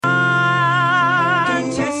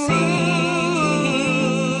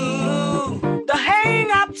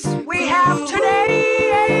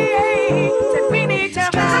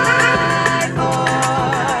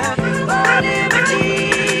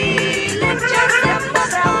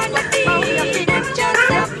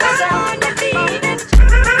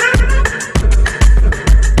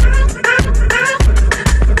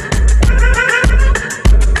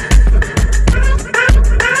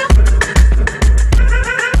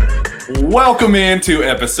Welcome into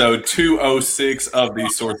episode 206 of the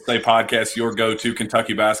Source Say podcast, your go-to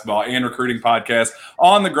Kentucky basketball and recruiting podcast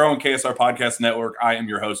on the growing KSR Podcast Network. I am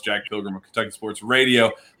your host, Jack Pilgrim of Kentucky Sports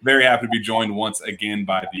Radio. Very happy to be joined once again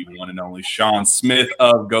by the one and only Sean Smith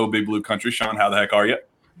of Go Big Blue Country. Sean, how the heck are you?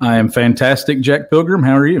 I am fantastic, Jack Pilgrim.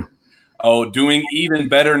 How are you? Oh, doing even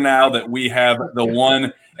better now that we have the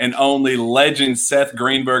one and only legend, Seth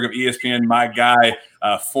Greenberg of ESPN, my guy,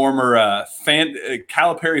 former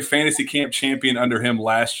Calipari Fantasy Camp champion under him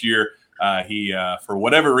last year. He, for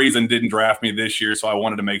whatever reason, didn't draft me this year, so I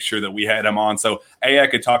wanted to make sure that we had him on. So, A, I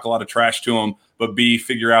could talk a lot of trash to him, but B,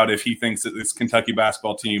 figure out if he thinks that this Kentucky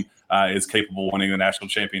basketball team is capable of winning the national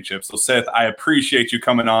championship. So, Seth, I appreciate you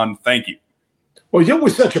coming on. Thank you. Well, you were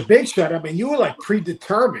such a big shot. I mean, you were like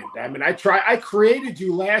predetermined. I mean, I created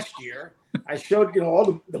you last year. I showed,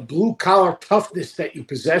 all the blue-collar toughness that you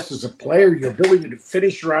possess as a player, your ability to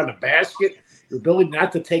finish around the basket, your ability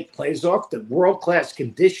not to take plays off, the world-class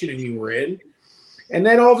conditioning you were in. And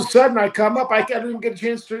then all of a sudden I come up, I didn't even get a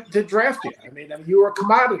chance to draft you. I mean, you were a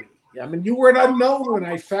commodity. I mean, you were an unknown when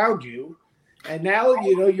I found you. And now,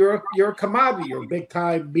 you're a commodity. You're a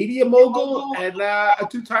big-time media mogul and a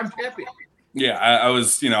two-time champion. Yeah, I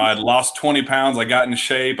was, I'd lost 20 pounds. I got in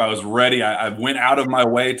shape. I was ready. I went out of my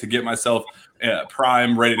way to get myself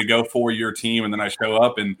prime, ready to go for your team. And then I show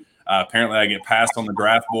up and apparently I get passed on the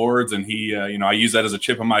draft boards. And he, I use that as a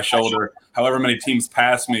chip on my shoulder. However many teams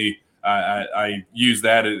pass me, I use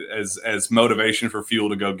that as motivation for fuel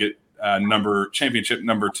to go get championship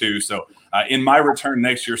number 2. So in my return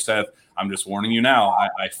next year, Seth, I'm just warning you now,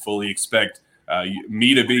 I fully expect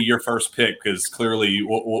me to be your first pick because clearly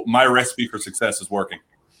my recipe for success is working.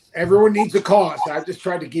 Everyone needs a cause. I just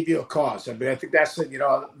tried to give you a cause. I mean, I think that's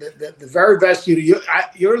the very best.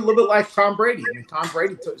 You're a little bit like Tom Brady. I mean, Tom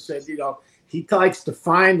Brady said he likes to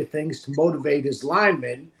find the things to motivate his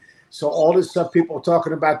linemen. So all this stuff people are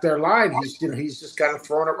talking about their line, he's just kind of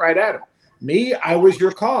throwing it right at him. Me, I was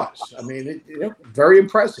your cause. I mean, very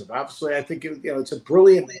impressive. Obviously, I think it's a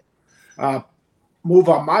brilliant move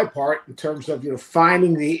on my part in terms of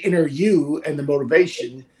finding the inner you and the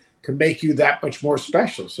motivation to make you that much more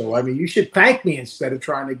special. So I mean, you should thank me instead of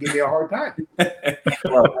trying to give me a hard time.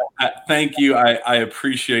 Well, thank you. I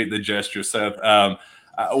appreciate the gesture, Seth.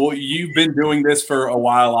 Well, you've been doing this for a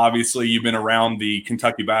while. Obviously, you've been around the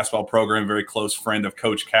Kentucky basketball program, very close friend of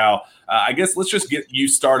Coach Cal. I guess let's just get you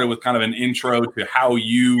started with kind of an intro to how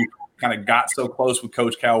you kind of got so close with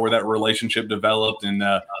Coach Cal, where that relationship developed, and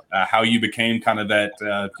how you became kind of that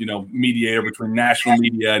mediator between national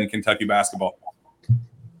media and Kentucky basketball.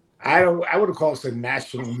 I wouldn't call us a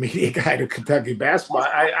national media guy to Kentucky basketball.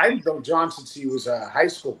 I've known John since he was a high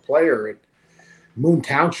school player at Moon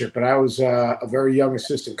Township, and I was a very young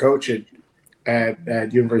assistant coach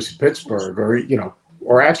at University of Pittsburgh,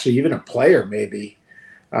 or actually even a player maybe.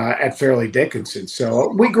 At Fairleigh Dickinson. So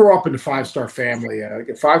we grew up in the Five-Star family.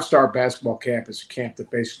 A Five-Star basketball camp is a camp that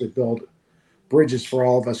basically built bridges for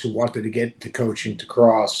all of us who wanted to get into coaching to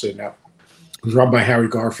cross. And it was run by Harry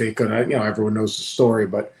Garfinkel. And everyone knows the story.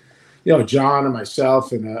 But John and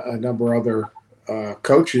myself and a number of other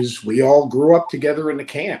coaches, we all grew up together in the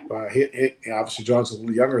camp. Obviously, John's a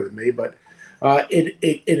little younger than me, but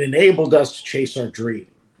it enabled us to chase our dream.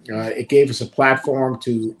 It gave us a platform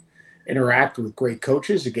to interact with great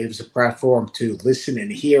coaches. It gave us a platform to listen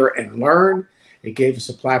and hear and learn. It gave us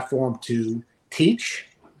a platform to teach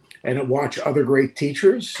and to watch other great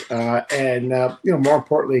teachers. And more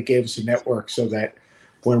importantly, it gave us a network so that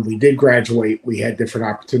when we did graduate, we had different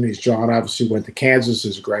opportunities. John obviously went to Kansas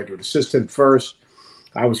as a graduate assistant first.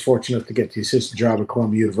 I was fortunate to get the assistant job at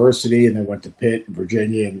Columbia University, and then went to Pitt and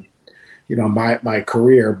Virginia and, my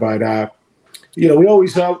career. But, we grew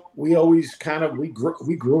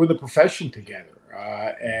in the profession together.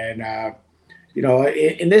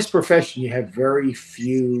 In this profession, you have very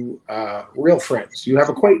few real friends. You have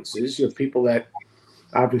acquaintances. You have people that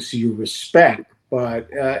obviously you respect. But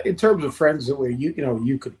in terms of friends that where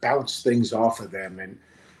you could bounce things off of them. And,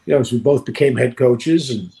 as we both became head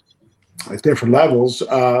coaches and at different levels,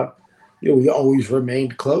 we always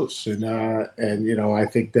remained close. And I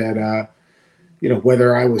think that,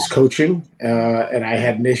 whether I was coaching and I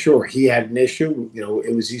had an issue or he had an issue,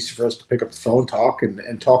 it was easy for us to pick up the phone, talk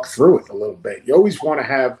and talk through it a little bit. You always want to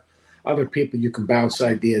have other people you can bounce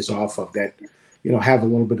ideas off of that, have a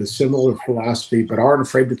little bit of similar philosophy, but aren't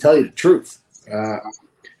afraid to tell you the truth.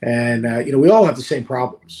 We all have the same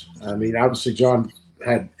problems. I mean, obviously, John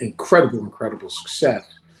had incredible success.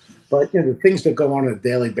 But the things that go on a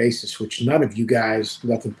daily basis, which none of you guys,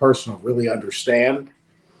 nothing personal, really understand.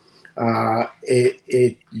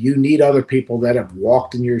 You need other people that have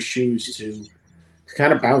walked in your shoes to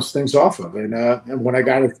kind of bounce things off of. And when I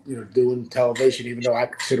got doing television, even though I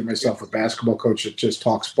consider myself a basketball coach that just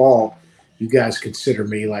talks ball, you guys consider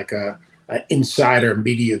me like an insider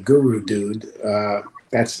media guru, dude.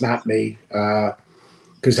 That's not me.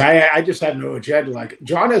 Because I just have no agenda. Like,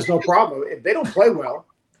 John has no problem. If they don't play well,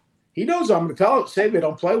 he knows I'm going to say they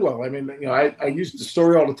don't play well. I mean, I use the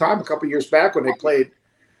story all the time. A couple of years back when they played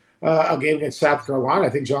a game against South Carolina, I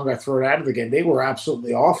think John got thrown out of the game. They were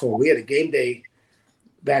absolutely awful. We had a game day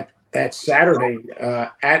that Saturday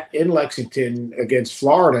in Lexington against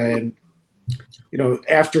Florida, and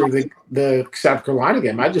after the South Carolina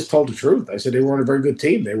game, I just told the truth. I said they weren't a very good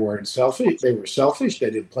team. They weren't selfish. They were selfish.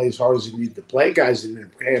 They didn't play as hard as they needed to play. Guys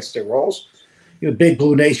didn't enhance their roles. Big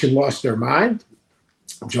Blue Nation lost their mind.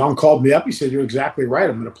 John called me up. He said, "You're exactly right.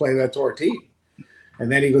 I'm going to play that to our team."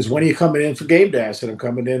 And then he goes, "When are you coming in for game day?" I said, "I'm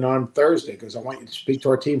coming in on Thursday because I want you to speak to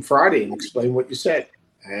our team Friday and explain what you said."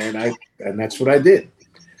 And that's what I did.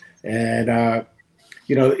 And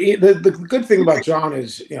the good thing about John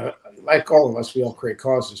is, like all of us, we all create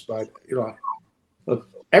causes, but look,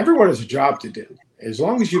 everyone has a job to do. As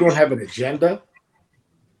long as you don't have an agenda,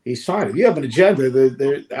 he's fine. If you have an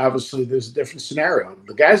agenda, obviously there's a different scenario.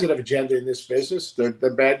 The guys that have agenda in this business, they're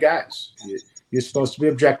bad guys. You're supposed to be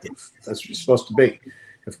objective. That's what you're supposed to be.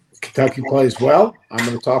 If Kentucky plays well, I'm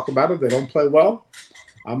going to talk about it. If they don't play well,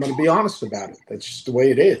 I'm going to be honest about it. That's just the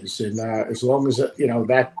way it is. And as long as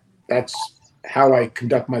that's how I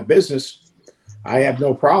conduct my business, I have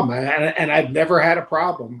no problem. And I've never had a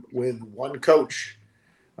problem with one coach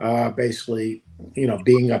basically,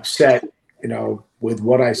 being upset, with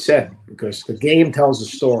what I said, because the game tells a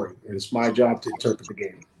story, and it's my job to interpret the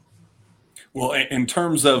game. Well, in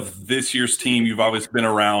terms of this year's team, you've always been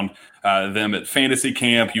around them at fantasy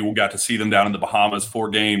camp. You got to see them down in the Bahamas 4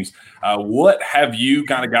 games. What have you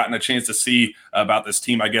kind of gotten a chance to see about this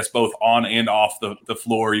team, I guess, both on and off the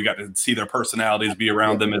floor? You got to see their personalities, be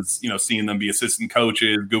around them, as seeing them be assistant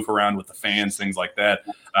coaches, goof around with the fans, things like that.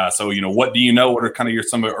 So, what do you know? What are kind of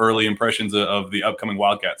some of your early impressions of the upcoming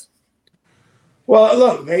Wildcats? Well,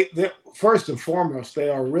 look, they first and foremost, they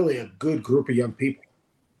are really a good group of young people.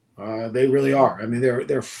 They really are. I mean,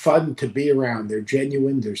 they're fun to be around. They're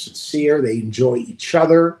genuine. They're sincere. They enjoy each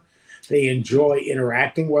other. They enjoy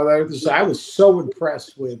interacting with others. I was so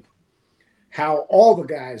impressed with how all the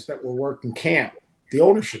guys that were working camp, the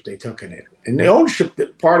ownership they took in it. And the ownership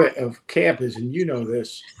that part of camp is, and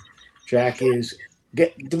this, Jack, is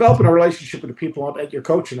developing a relationship with the people that you're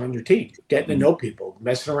coaching on your team, getting to know people,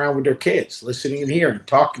 messing around with their kids, listening and hearing,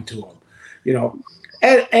 talking to them,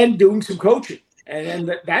 and doing some coaching.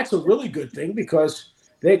 And that's a really good thing because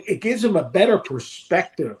it gives them a better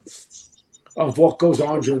perspective of what goes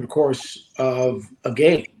on during the course of a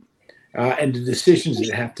game and the decisions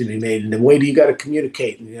that have to be made and the way that you got to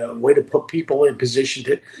communicate and the way to put people in position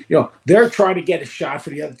to, they're trying to get a shot for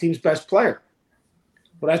the other team's best player.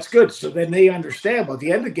 Well, that's good. So then they understand, well, at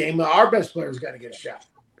the end of the game, our best player's got to get a shot.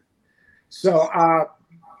 So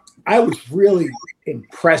I was really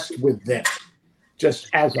impressed with them. Just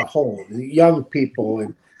as a whole, the young people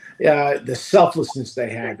and the selflessness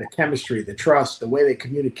they had, the chemistry, the trust, the way they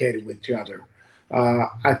communicated with each other.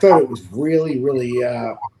 I thought it was really, really,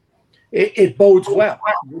 it bodes well.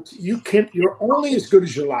 You're only as good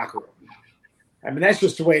as your locker room. I mean, that's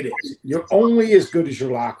just the way it is. You're only as good as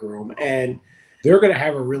your locker room, and they're going to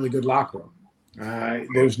have a really good locker room.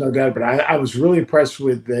 There's no doubt. But I was really impressed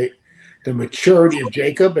with the maturity of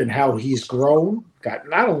Jacob and how he's grown.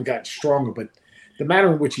 Not only got stronger, but the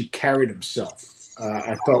manner in which he carried himself,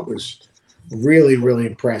 I thought was really, really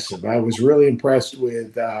impressive. I was really impressed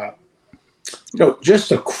with,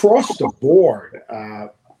 just across the board,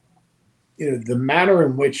 the manner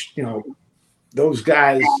in which, those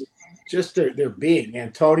guys, just their being.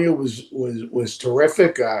 Antonio was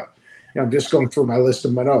terrific. I'm just going through my list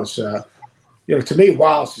of my notes. To me,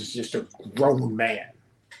 Wallace is just a grown man.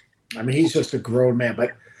 I mean, he's just a grown man,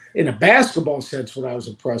 but in a basketball sense, what I was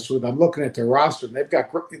impressed with, I'm looking at their roster, and they're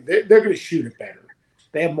going to shoot it better.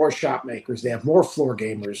 They have more shot makers. They have more floor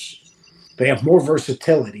gamers. They have more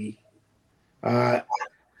versatility,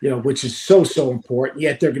 which is so important.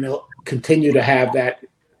 Yet they're going to continue to have that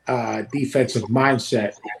defensive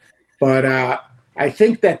mindset. But I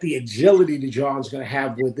think that the agility that John's going to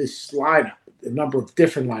have with this lineup, the number of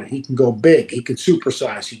different lineups, he can go big, he can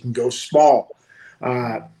supersize, he can go small.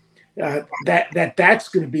 That's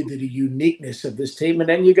going to be the uniqueness of this team. And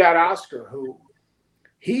then you got Oscar, who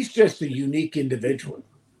he's just a unique individual.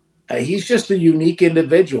 He's just a unique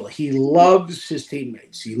individual. He loves his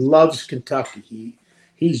teammates. He loves Kentucky.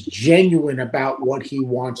 He's genuine about what he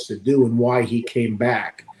wants to do and why he came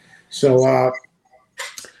back. So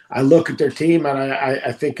I look at their team, and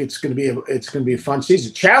I think it's going to be a fun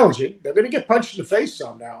season. Challenging. They're going to get punched in the face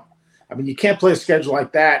some now. I mean, you can't play a schedule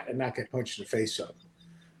like that and not get punched in the face some.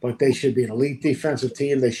 But they should be an elite defensive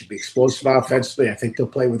team. They should be explosive offensively. I think they'll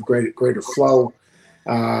play with greater flow.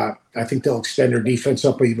 I think they'll extend their defense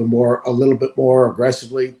up even more, a little bit more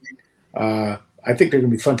aggressively. I think they're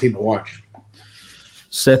going to be a fun team to watch.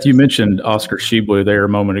 Seth, you mentioned Oscar Shiblu there a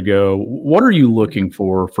moment ago. What are you looking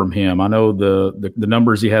for from him? I know the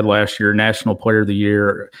numbers he had last year, National Player of the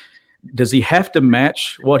Year. Does he have to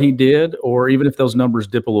match what he did, or even if those numbers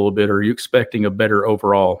dip a little bit, are you expecting a better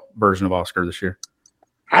overall version of Oscar this year?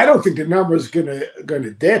 I don't think the number's gonna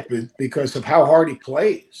dip because of how hard he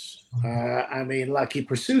plays. I mean, like he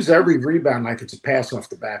pursues every rebound like it's a pass off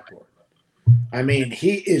the backboard. I mean,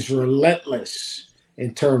 he is relentless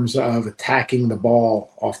in terms of attacking the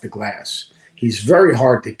ball off the glass. He's very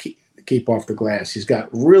hard to keep off the glass. He's got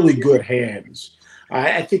really good hands.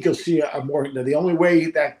 I think you'll see a more. The only way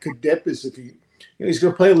that could dip is if he's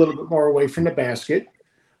going to play a little bit more away from the basket.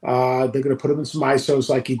 They're going to put him in some ISOs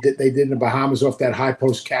like they did in the Bahamas off that high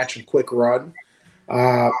post catch and quick run.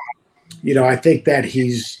 I think that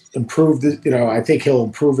he's improved. I think he'll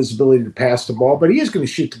improve his ability to pass the ball, but he is going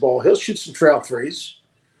to shoot the ball. He'll shoot some trail threes.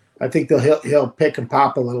 I think he'll pick and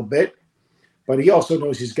pop a little bit, but he also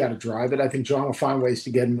knows he's got to drive it. I think John will find ways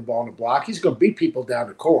to get him the ball in the block. He's going to beat people down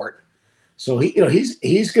the court. So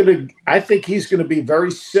he's going to. I think he's going to be very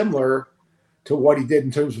similar to what he did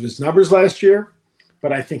in terms of his numbers last year,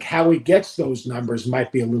 but I think how he gets those numbers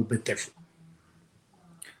might be a little bit different.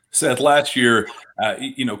 Seth, last year,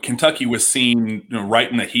 Kentucky was seen right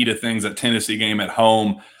in the heat of things at Tennessee game at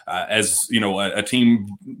home as a team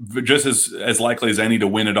just as likely as any to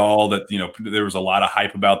win it all. That there was a lot of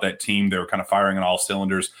hype about that team. They were kind of firing on all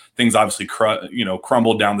cylinders. Things obviously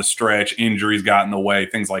crumbled down the stretch. Injuries got in the way.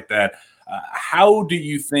 Things like that. How do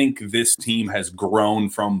you think this team has grown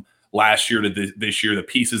from last year to this year? The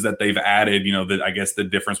pieces that they've added, I guess the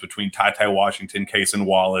difference between Ty Washington, Cason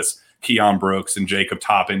Wallace, Keon Brooks, and Jacob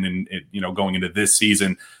Toppin, and going into this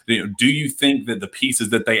season, do you think that the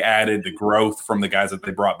pieces that they added, the growth from the guys that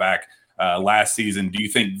they brought back last season, do you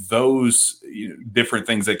think those different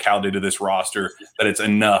things that Cal did to this roster, that it's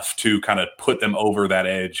enough to kind of put them over that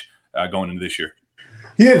edge going into this year?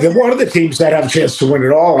 Yeah, they're one of the teams that have a chance to win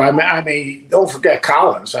it all. I mean, don't forget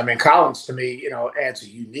Collins. I mean, Collins to me, adds a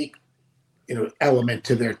unique, element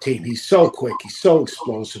to their team. He's so quick. He's so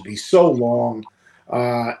explosive. He's so long.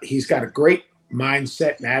 He's got a great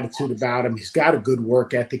mindset and attitude about him. He's got a good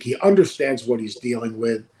work ethic. He understands what he's dealing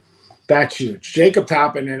with. That's huge. Jacob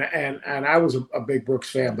Toppin, and I was a big Brooks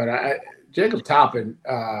fan, but Jacob Toppin,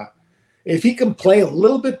 if he can play a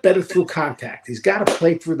little bit better through contact, he's got to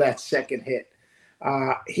play through that second hit.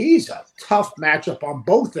 He's a tough matchup on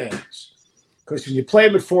both ends because when you play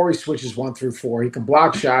him at 4, he switches 1 through 4. He can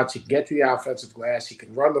block shots. He can get to the offensive glass. He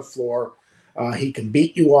can run the floor. He can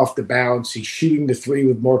beat you off the bounce. He's shooting the 3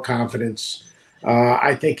 with more confidence.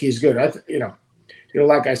 I think he's good.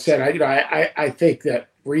 Like I said, I think that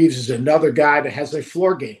Reeves is another guy that has a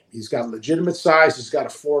floor game. He's got legitimate size. He's got a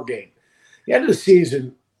floor game. The end of the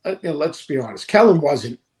season, let's be honest, Kellen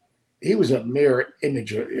wasn't. He was a mirror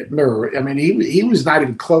image. I mean, he was not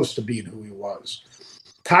even close to being who he was.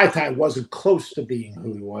 Ty wasn't close to being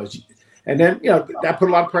who he was. And then, that put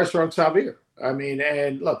a lot of pressure on Xavier. I mean,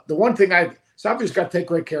 and look, the one thing Xavier's got to take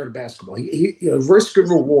great care of the basketball. He risk and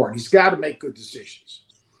reward. He's got to make good decisions,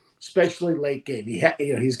 especially late game.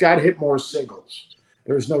 He's got to hit more singles.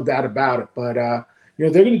 There's no doubt about it. But, they're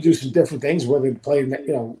going to do some different things, whether they play,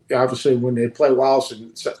 obviously when they play Wallace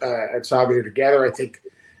and Xavier together, I think,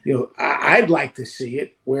 I'd like to see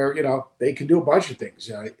it where, they can do a bunch of things.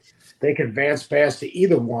 They can advance past to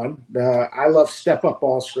either one. I love step-up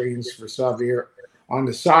ball screens for Xavier on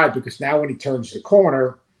the side because now when he turns the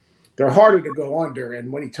corner, they're harder to go under.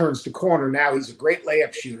 And when he turns the corner, now he's a great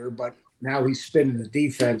layup shooter, but now he's spinning the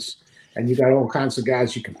defense. And you got all kinds of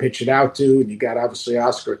guys you can pitch it out to. And you got obviously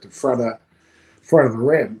Oscar at the front of the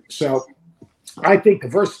rim. So I think the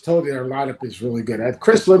versatility of their lineup is really good.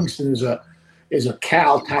 Chris Livingston is a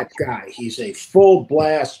Cal type guy. He's a full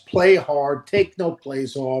blast, play hard, take no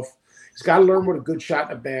plays off. He's got to learn what a good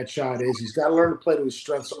shot and a bad shot is. He's got to learn to play to his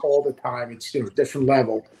strengths all the time. It's a different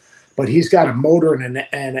level. But he's got a motor and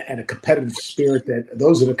a competitive spirit that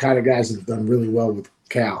those are the kind of guys that have done really well with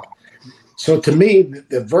Cal. So to me,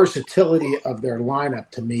 the versatility of their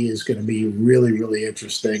lineup to me is going to be really, really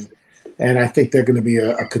interesting. And I think they're going to be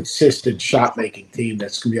a consistent shot-making team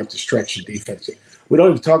that's going to be able to stretch the defense. We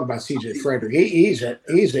don't even talk about C.J. Frederick. He's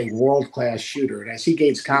a world-class shooter. And as he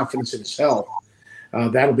gains confidence in his health,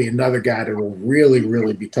 that'll be another guy that will really,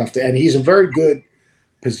 really be tough to. And he's a very good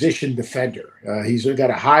position defender. He's got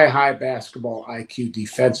a high basketball IQ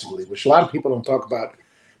defensively, which a lot of people don't talk about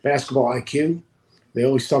basketball IQ. They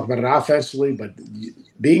always talk about it offensively, but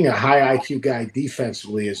being a high IQ guy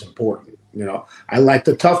defensively is important. I like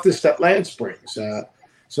the toughness that Lance brings.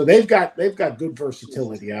 So they've got good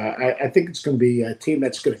versatility. I think it's going to be a team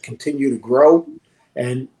that's going to continue to grow,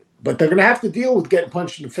 but they're going to have to deal with getting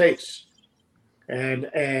punched in the face, and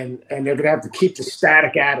they're going to have to keep the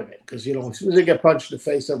static out of it because as soon as they get punched in the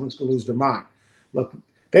face, everyone's going to lose their mind. Look,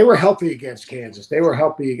 they were healthy against Kansas. They were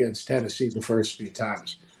healthy against Tennessee the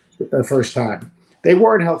first time. They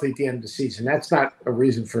weren't healthy at the end of the season. That's not a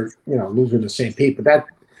reason for losing the same people.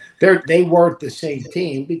 They weren't the same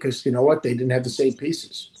team because you know what? They didn't have the same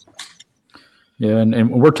pieces. Yeah,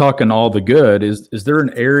 and we're talking all the good. Is there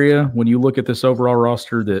an area when you look at this overall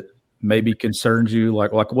roster that maybe concerns you?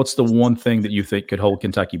 Like what's the one thing that you think could hold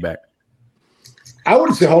Kentucky back? I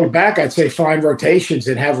wouldn't say hold it back. I'd say find rotations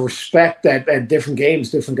and have respect that at different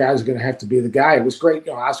games, different guys are going to have to be the guy. It was great.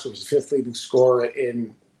 Oscar was the fifth leading scorer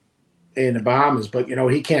in the Bahamas, but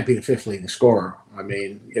he can't be the fifth leading scorer. I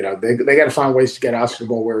mean, they got to find ways to get Oscar the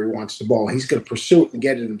ball where he wants the ball. He's going to pursue it and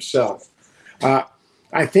get it himself.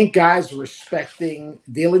 I think guys respecting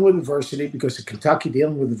dealing with adversity, because in Kentucky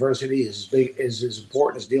dealing with adversity is as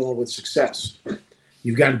important as dealing with success.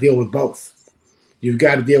 You've got to deal with both. You've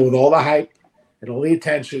got to deal with all the hype and all the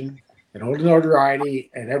attention and all the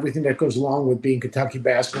notoriety and everything that goes along with being Kentucky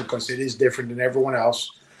basketball, because it is different than everyone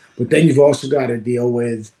else. But then you've also got to deal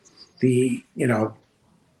with the,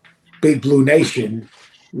 Big Blue Nation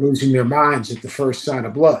losing their minds at the first sign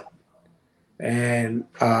of blood. And,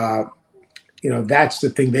 that's the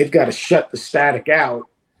thing. They've got to shut the static out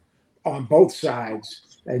on both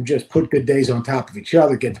sides and just put good days on top of each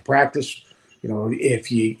other, get to practice.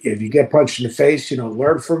 If you get punched in the face,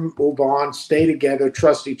 learn from, move on, stay together,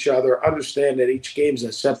 trust each other, understand that each game's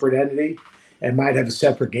a separate entity and might have a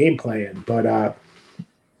separate game plan. But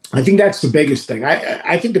I think that's the biggest thing.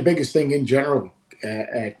 I think the biggest thing in general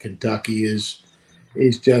at Kentucky is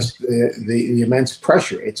just the immense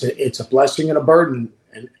pressure. It's a blessing and a burden,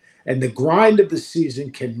 and the grind of the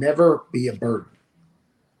season can never be a burden.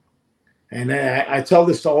 And I tell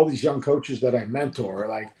this to all these young coaches that I mentor.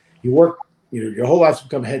 Like, you work, your whole life to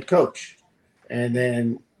become a head coach, and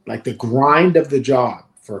then like the grind of the job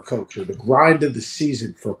for a coach or the grind of the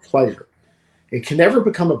season for a player, it can never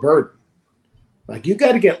become a burden. Like, you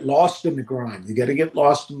got to get lost in the grind. You got to get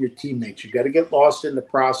lost in your teammates. You got to get lost in the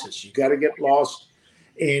process. You got to get lost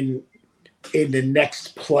in the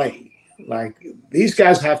next play. Like, these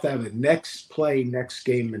guys have to have a next play, next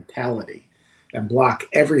game mentality and block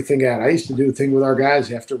everything out. I used to do a thing with our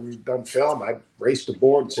guys after we've done film. I'd race the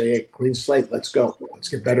board and say, hey, clean slate, let's go. Let's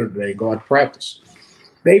get better today and go out to practice.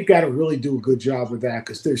 They've got to really do a good job with that,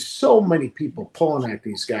 because there's so many people pulling at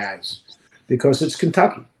these guys because it's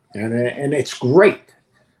Kentucky. And it's great,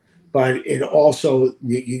 but it also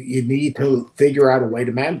you need to figure out a way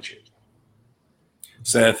to manage it.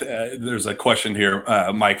 Seth, there's a question here.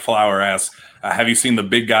 Mike Flower asks, have you seen the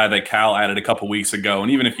big guy that Cal added a couple weeks ago?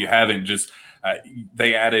 And even if you haven't, just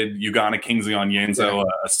they added Ugonna Kingsley Onyenso,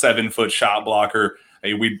 a 7-foot shot blocker.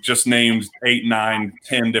 We just named 8, 9,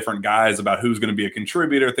 10 different guys about who's going to be a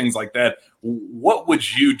contributor, things like that. What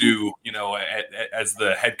would you do, as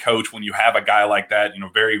the head coach when you have a guy like that,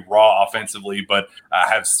 very raw offensively, but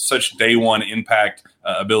have such day one impact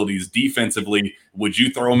abilities defensively? Would you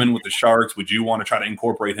throw him in with the Sharks? Would you want to try to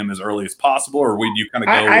incorporate him as early as possible, or would you kind of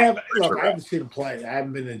go? I haven't seen him play. I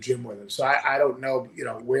haven't been in the gym with him, so I don't know,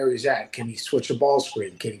 where he's at. Can he switch a ball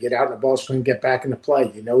screen? Can he get out in the ball screen, get back into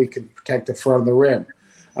play? He can protect the front of the rim.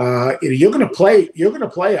 You're going to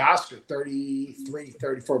play Oscar 33,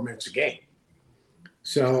 34 minutes a game.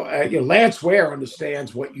 So Lance Ware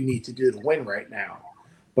understands what you need to do to win right now,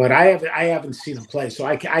 but I haven't seen him play, so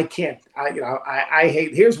I can't. I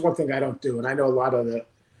hate. Here's one thing I don't do, and I know a lot of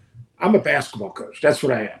I'm a basketball coach. That's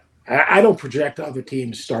what I am. I don't project other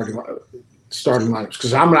teams starting lineups,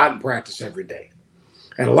 because I'm not in practice every day,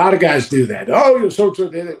 and a lot of guys do that. Oh, you're so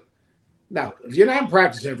no, if you're not in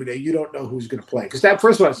practice every day, you don't know who's going to play, because that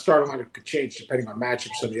first one starting lineup could change depending on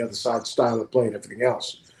matchups on the other side, style of play, and everything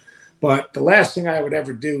else. But the last thing I would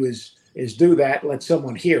ever do is do that, let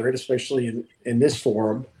someone hear it, especially in this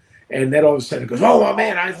forum, and then all of a sudden it goes, oh,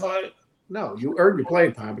 man, I thought. No, you earned your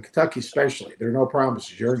playing time. In Kentucky especially, there are no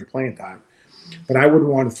promises. You earned your playing time. But I wouldn't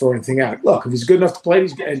want to throw anything out. Look, if he's good enough to play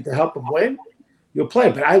and to help him win, you'll play.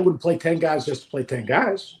 But I wouldn't play 10 guys just to play 10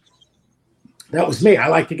 guys. That was me. I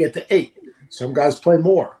like to get to 8. Some guys play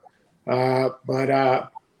more.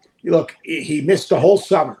 Look, he missed the whole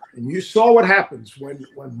summer. And you saw what happens when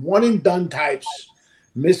one-and-done types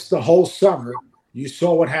miss the whole summer. You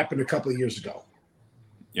saw what happened a couple of years ago.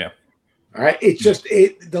 Yeah. All right. It's just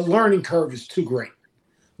the learning curve is too great.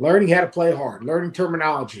 Learning how to play hard, learning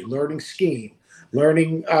terminology, learning scheme,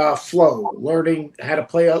 learning flow, learning how to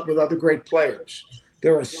play out with other great players.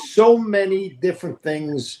 There are so many different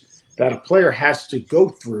things that a player has to go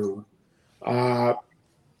through.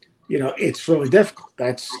 It's really difficult.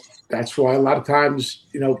 That's why a lot of times,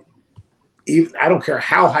 even I don't care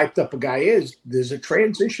how hyped up a guy is, there's a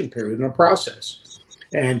transition period in a process.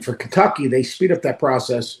 And for Kentucky, they speed up that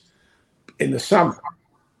process in the summer.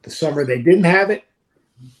 The summer they didn't have it.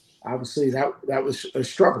 Obviously, that was a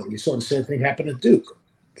struggle. You saw the same thing happen at Duke.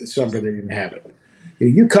 The summer they didn't have it.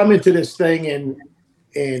 You come into this thing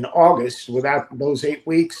in August without those 8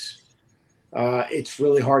 weeks, it's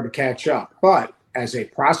really hard to catch up. But as a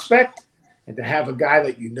prospect, and to have a guy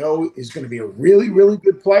that is going to be a really, really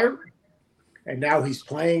good player, and now he's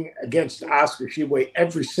playing against Oscar Tshiebwe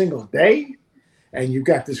every single day, and you've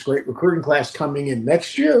got this great recruiting class coming in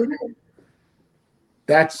next year,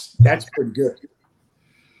 that's pretty good.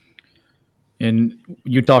 And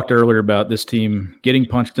you talked earlier about this team getting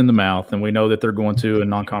punched in the mouth, and we know that they're going to a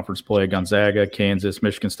non-conference play, Gonzaga, Kansas,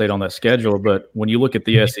 Michigan State on that schedule. But when you look at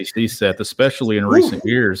the SEC set, especially in recent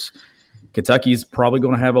years, Kentucky's probably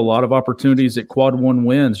going to have a lot of opportunities at quad one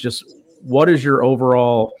wins. Just what is your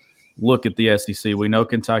overall look at the SEC? We know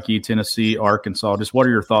Kentucky, Tennessee, Arkansas. Just what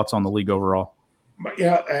are your thoughts on the league overall?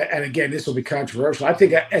 Yeah, and again, this will be controversial. I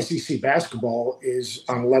think SEC basketball is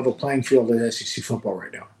on a level playing field with SEC football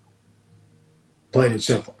right now. Plain and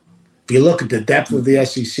simple. If you look at the depth of the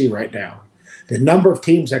SEC right now, the number of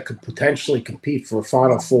teams that could potentially compete for a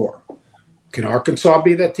Final Four. Can Arkansas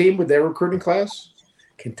be that team with their recruiting class?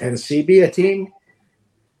 Can Tennessee be a team?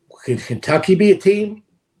 Can Kentucky be a team?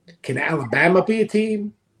 Can Alabama be a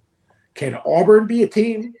team? Can Auburn be a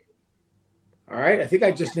team? All right. I think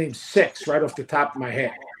I just named 6 right off the top of my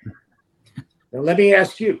head. Now, let me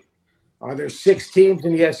ask you, are there 6 teams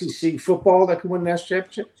in the SEC football that can win the national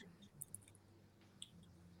championship?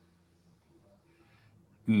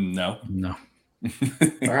 No.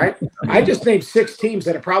 All right. I just named 6 teams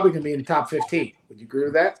that are probably going to be in the top 15. Would you agree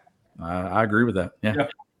with that? I agree with that. Yeah.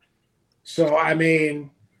 So, I mean,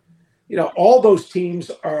 all those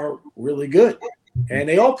teams are really good, and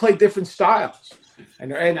they all play different styles.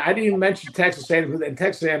 And I didn't even mention Texas A&M, and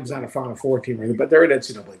Texas A&M is not a Final Four team or anything, but they're an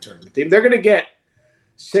NCAA tournament team. They're going to get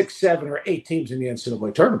 6, 7, or 8 teams in the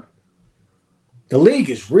NCAA tournament. The league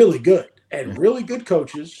is really good, and really good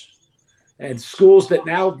coaches, and schools that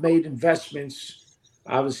now have made investments,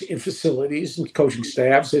 obviously, in facilities and coaching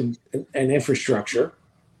staffs and infrastructure.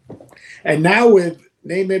 And now with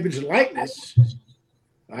name, image, and likeness,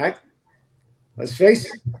 all right, let's face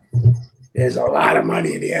it, there's a lot of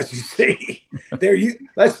money in the SEC.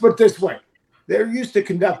 Let's put it this way. They're used to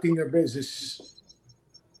conducting their business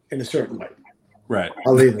in a certain way. Right.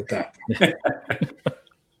 I'll leave it at that.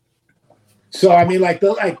 So, I mean,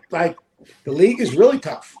 the league is really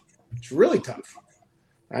tough. It's really tough.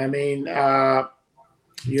 I mean,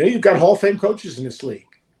 you've got Hall of Fame coaches in this league.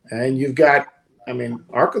 And you've got,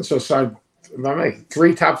 Arkansas signed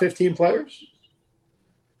 3 top 15 players.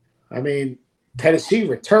 I mean, Tennessee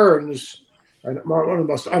returns one of the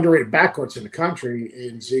most underrated backcourts in the country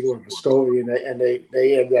in Ziegler and Vescovi, and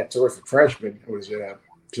they have that terrific freshman. What is it?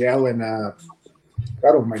 Jalen.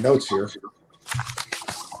 Got over my notes here.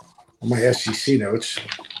 My SEC notes.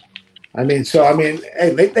 Hey,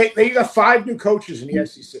 they got 5 new coaches in the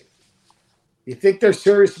SEC. You think they're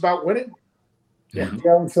serious about winning? Yeah,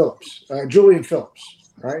 Julian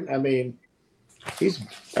Phillips, right?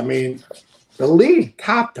 The league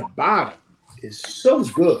top to bottom is so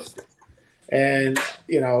good. And,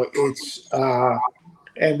 it's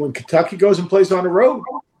and when Kentucky goes and plays on the road,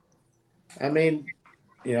 everyone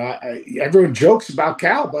jokes about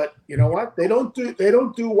Cal, but you know what? They don't do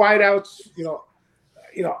wideouts,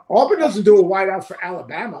 Auburn doesn't do a wideout for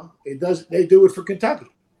Alabama. They do it for Kentucky.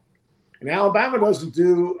 And Alabama doesn't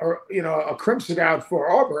do a crimson out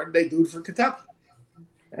for Auburn. They do it for Kentucky.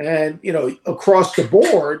 And, across the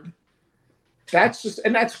board, that's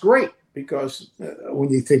great because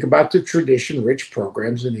when you think about the tradition-rich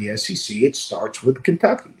programs in the SEC, it starts with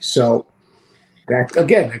Kentucky. So that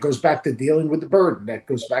goes back to dealing with the burden. That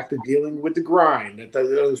goes back to dealing with the grind. That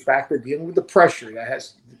goes back to dealing with the pressure. That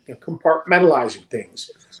has compartmentalizing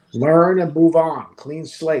things. Learn and move on. Clean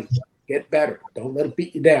slate. Get better. Don't let it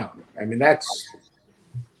beat you down. That's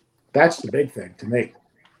the big thing to me.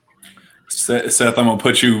 Seth, I'm going to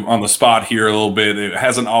put you on the spot here a little bit. It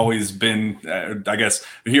hasn't always been, I guess,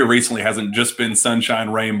 here recently hasn't just been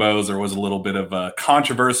sunshine, rainbows. There was a little bit of a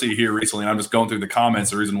controversy here recently. And I'm just going through the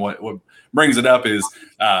comments. The reason what brings it up is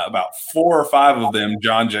about 4 or 5 of them.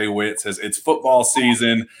 John J. Witt says, it's football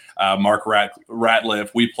season. Mark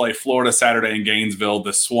Ratliff, we play Florida Saturday in Gainesville,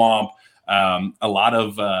 the Swamp. A lot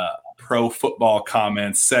of pro football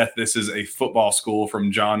comments. Seth, this is a football school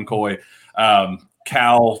from John Coy.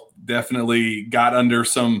 Cal definitely got under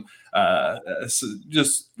some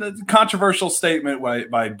just controversial statement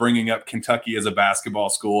by bringing up Kentucky as a basketball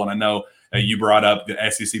school. And I know you brought up the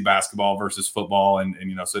SEC basketball versus football, and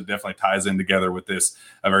so it definitely ties in together with this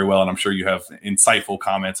very well. And I'm sure you have insightful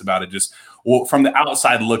comments about it. Just from the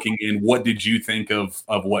outside looking in, what did you think of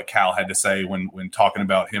what Cal had to say when talking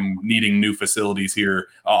about him needing new facilities here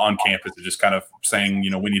on campus? Just kind of saying,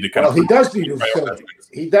 we need to kind of. He does need new facilities.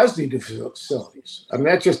 He does need new facilities. I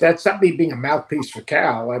mean, that's not me being a mouthpiece for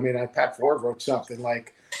Cal. I mean, Pat Ford wrote something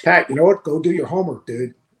like, Pat, you know what? Go do your homework,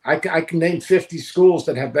 dude. I can name 50 schools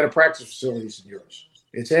that have better practice facilities than yours.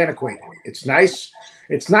 It's antiquated. It's nice.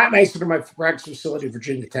 It's not nicer than my practice facility at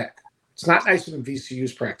Virginia Tech. It's not nicer than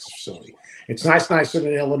VCU's practice facility. It's nicer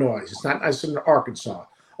than Illinois. It's not nicer than Arkansas.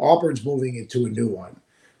 Auburn's moving into a new one.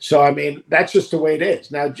 So, I mean, that's just the way it is.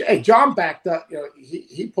 Now, hey, John backed up.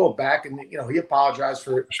 He pulled back and, he apologized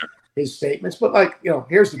for his statements. But,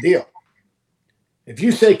 here's the deal. If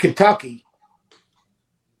you say Kentucky,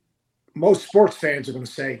 most sports fans are going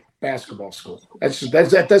to say basketball school.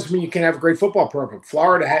 That doesn't mean you can't have a great football program.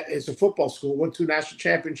 Florida is a football school, won 2 national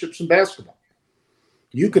championships in basketball.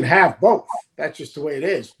 You can have both. That's just the way it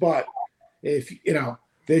is. But if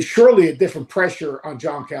there's surely a different pressure on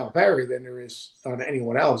John Calipari than there is on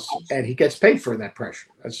anyone else, and he gets paid for that pressure.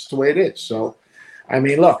 That's just the way it is. So, I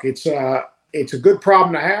mean, look, it's a good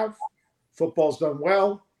problem to have. Football's done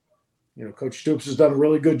well. Coach Stoops has done a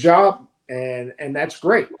really good job, and that's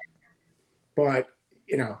great. But,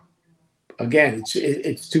 again,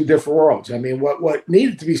 it's 2 different worlds. I mean, what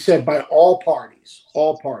needed to be said by all parties,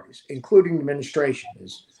 including the administration,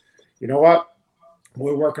 is, you know what?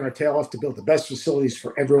 We're working our tail off to build the best facilities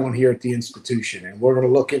for everyone here at the institution. And we're going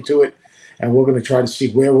to look into it, and we're going to try to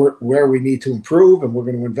see where we need to improve, and we're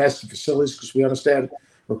going to invest in facilities because we understand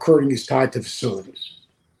recruiting is tied to facilities.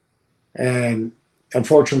 And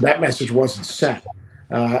unfortunately, that message wasn't sent.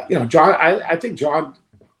 John, I think John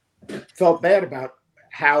felt bad about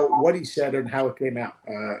what he said and how it came out.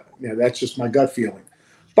 That's just my gut feeling.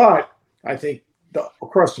 But I think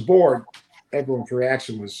across the board, everyone's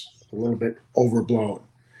reaction was a little bit overblown.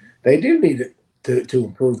 They do need to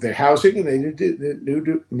improve their housing, and they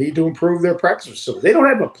need to improve their practice facility. They don't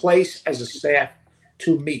have a place as a staff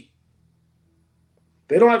to meet.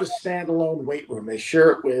 They don't have a standalone weight room. They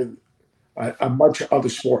share it with a bunch of other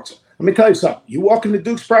sports. Let me tell you something. You walk into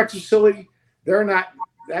Duke's practice facility,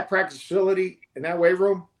 that practice facility and that weight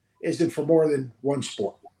room isn't for more than one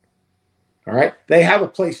sport. All right? They have a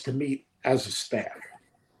place to meet as a staff.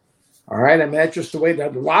 All right? I mean, that's just the way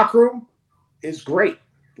that the locker room is great.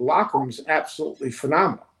 The locker room is absolutely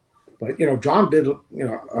phenomenal. But, John did,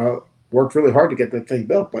 worked really hard to get that thing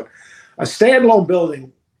built. But a standalone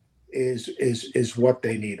building is what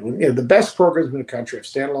they need. The best programs in the country have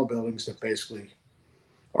standalone buildings that basically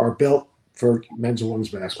are built for men's and women's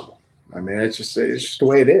basketball. I mean, it's just the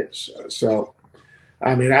way it is. So,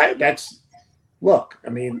 I mean,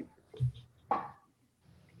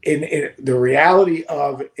 in the reality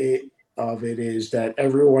of it is that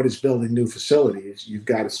everyone is building new facilities. You've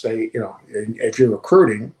got to stay, if you're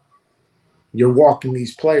recruiting, you're walking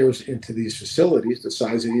these players into these facilities, the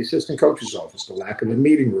size of the assistant coach's office, the lack of a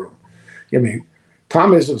meeting room. I mean,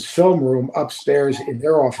 Tom Izzo's film room upstairs in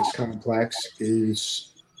their office complex is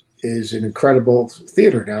an incredible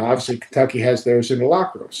theater. Now, obviously, Kentucky has theirs in the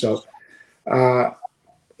locker room. So,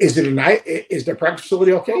 is their practice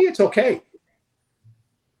facility okay? It's okay.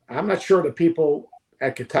 I'm not sure the people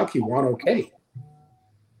at Kentucky want okay.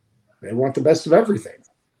 They want the best of everything.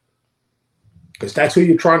 Because that's who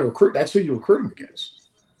you're trying to recruit. That's who you're recruiting against.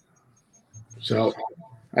 So,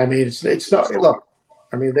 I mean, it's not. Look,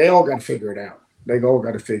 I mean, they all got to figure it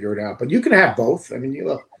out. But you can have both. I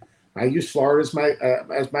mean, I use Florida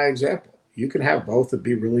as my example. You can have both and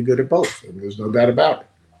be really good at both. I mean, there's no doubt about it.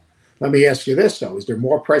 Let me ask you this, though. Is there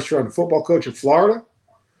more pressure on the football coach of Florida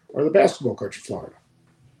or the basketball coach of Florida?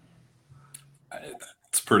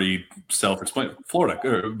 It's pretty self-explanatory.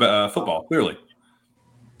 Florida, football, clearly.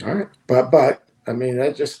 All right. But I mean,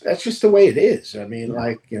 that's just the way it is. I mean,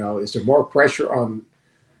 is there more pressure on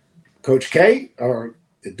Coach K or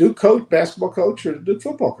the Duke coach, basketball coach, or the Duke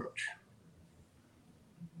football coach?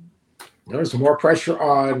 There's more pressure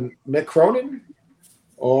on Mick Cronin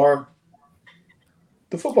or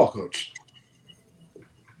the football coach.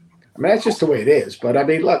 I mean, that's just the way it is. But I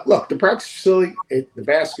mean, look, the practice facility, the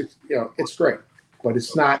basket, it's great, but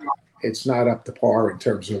it's not up to par in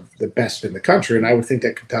terms of the best in the country. And I would think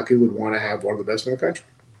that Kentucky would want to have one of the best in the country.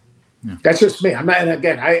 Yeah. That's just me. I'm not, and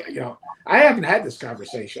again, I haven't had this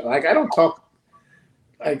conversation. Like, I don't talk.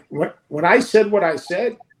 Like when I said what I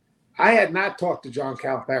said, I had not talked to John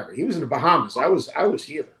Calipari. He was in the Bahamas. I was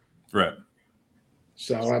here. Right.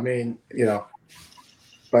 So I mean,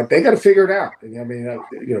 but they got to figure it out. I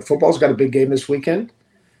mean, football's got a big game this weekend,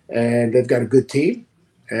 and they've got a good team.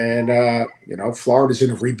 And Florida's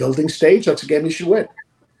in a rebuilding stage. That's a game they should win.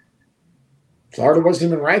 Florida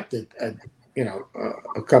wasn't even ranked at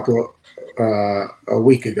a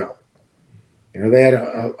week ago. They had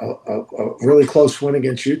a really close win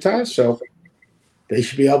against Utah, so they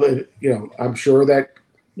should be able to. I'm sure that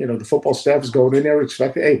the football staff is going in there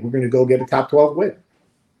expecting, hey, we're going to go get a top 12 win.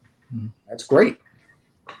 Mm-hmm. That's great.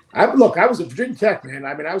 I was at Virginia Tech, man.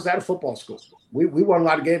 I mean, I was out of football school. We won a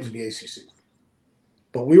lot of games in the ACC,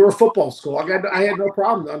 but we were a football school. I had no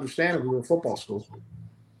problem understanding we were a football school. It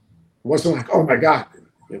wasn't like, oh my God,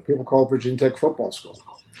 people call Virginia Tech football school.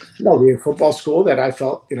 No, we were a football school that I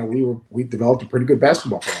felt, we developed a pretty good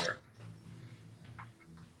basketball player.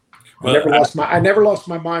 I never lost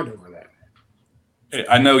my mind over that.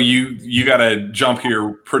 I know you got to jump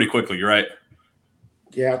here pretty quickly, right?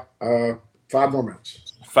 Yeah, 5 more minutes.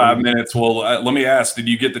 5 minutes. Well, let me ask: did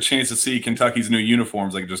you get the chance to see Kentucky's new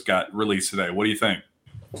uniforms that just got released today? What do you think?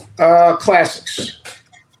 Classics.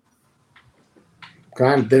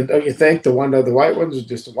 Don't you think the white ones are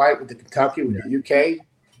just the white with the Kentucky with the UK?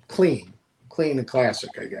 Clean and classic,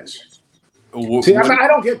 I guess. See, I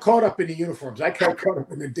don't get caught up in the uniforms. I get caught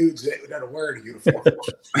up in the dudes that are wearing the uniforms.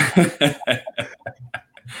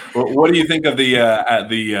 What do you think of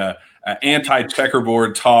the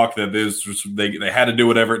anti-checkerboard talk that they had to do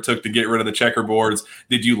whatever it took to get rid of the checkerboards?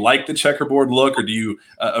 Did you like the checkerboard look, or do you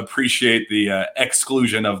appreciate the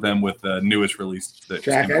exclusion of them with the newest release?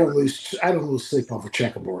 Jack, I don't lose sleep over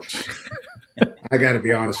checkerboards. I got to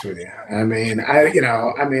be honest with you. I mean,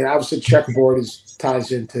 obviously checkerboard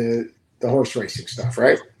ties into the horse racing stuff,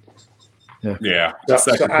 right? Yeah.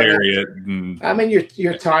 Secretariat. I mean,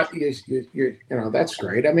 you're taught. That's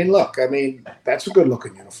great. I mean, look. I mean, that's a good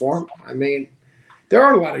looking uniform. I mean, there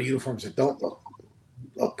are a lot of uniforms that don't look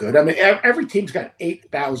good. I mean, every team's got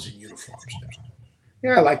 8,000 uniforms now.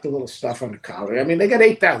 Yeah, I like the little stuff on the collar. I mean, they got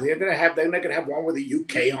 8,000. They're gonna have one with a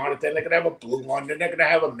UK on it. Then they're gonna have a blue one. Then they're gonna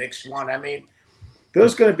have a mixed one. I mean,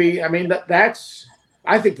 there's gonna be. I mean, that's.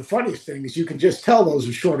 I think the funniest thing is you can just tell those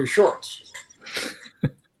are shorter shorts.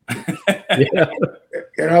 Yeah.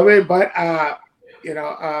 What I mean? But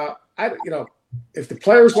if the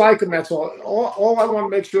players like them, that's all. All I want to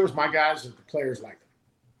make sure is my guys that the players like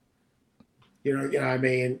them. I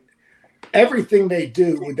mean, everything they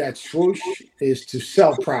do with that swoosh is to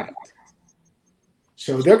sell product.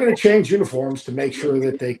 So they're going to change uniforms to make sure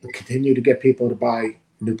that they can continue to get people to buy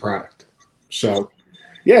new product. So,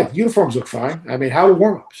 yeah, uniforms look fine. I mean, how are the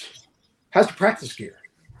warm-ups? How's the practice gear?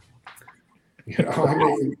 I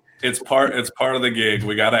mean, it's part of the gig.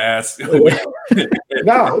 We got to ask.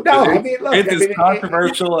 No. I mean, look, it's as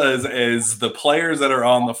controversial as the players that are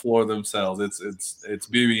on the floor themselves. It's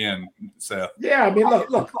BBN, Seth. Yeah, I mean,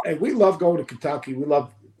 look. We love going to Kentucky. We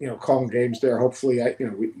love calling games there. Hopefully, I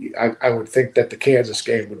would think that the Kansas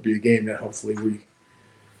game would be a game that hopefully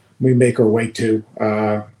we make our way to.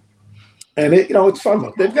 And it's fun.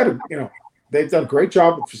 Look, they've got they've done a great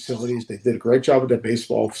job with facilities. They did a great job with their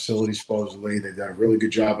baseball facility, supposedly. They've done a really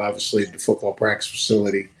good job, obviously, at the football practice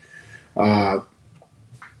facility.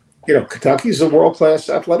 Kentucky's a world-class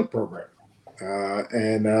athletic program.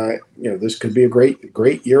 This could be a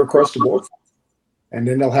great year across the board. And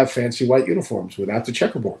then they'll have fancy white uniforms without the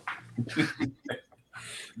checkerboard.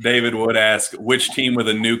 David Wood asks, which team with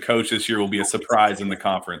a new coach this year will be a surprise in the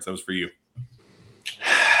conference? That was for you.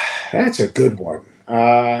 That's a good one.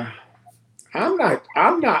 I'm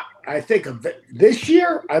not. I think of this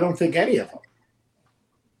year. I don't think any of them.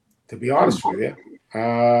 To be honest with you,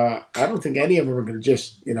 I don't think any of them are going to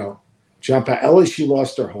just jump out. LSU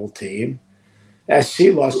lost their whole team.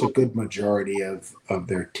 SC lost a good majority of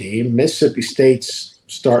their team. Mississippi State's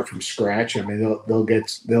start from scratch. I mean, they'll get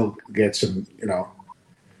some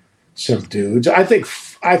some dudes. I think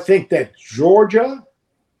that Georgia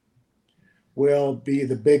will be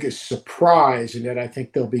the biggest surprise, and that I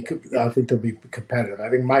think they'll be competitive. I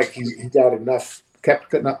think Mike he got enough,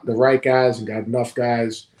 kept the right guys and got enough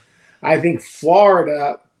guys. I think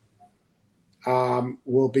Florida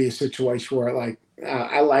will be a situation where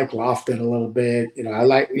I like Lofton a little bit. I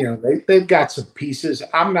like they've got some pieces.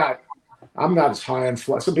 I'm not as high on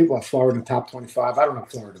Florida. Some people have Florida in the top 25. I don't have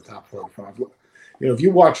Florida in the top 45. If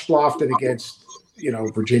you watch Lofton against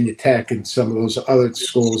Virginia Tech and some of those other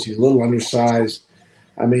schools, he's a little undersized.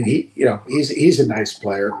 I mean, he's a nice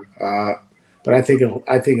player, but I think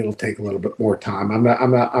it'll take a little bit more time.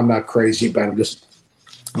 I'm not crazy about him.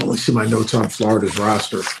 I only see my notes on Florida's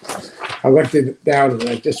roster. I went down and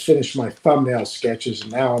I just finished my thumbnail sketches,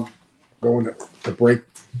 and now I'm going to break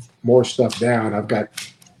more stuff down. I've got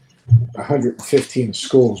 115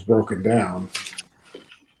 schools broken down.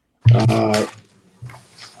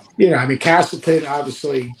 Castleton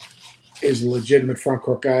obviously is a legitimate front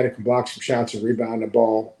court guy that can block some shots and rebound the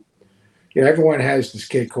ball. Everyone has this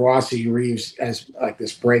kid, Kawasi Reeves, as like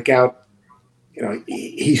this breakout.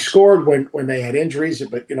 He scored when they had injuries,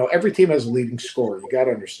 but every team has a leading scorer. You got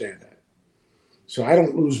to understand that. So I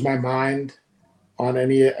don't lose my mind on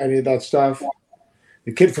any of that stuff.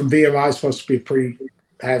 The kid from VMI is supposed to be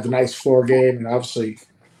have a nice floor game, and obviously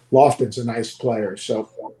Lofton's a nice player. So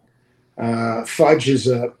Fudge is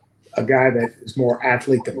a guy that is more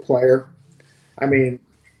athlete than player. I mean,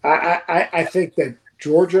 I think that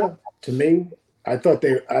Georgia, to me, I thought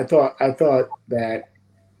that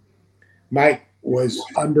Mike was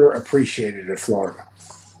underappreciated at Florida.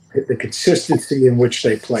 The consistency in which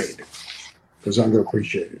they played was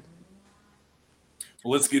underappreciated.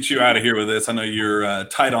 Well, let's get you out of here with this. I know you're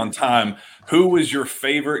tight on time. Who was your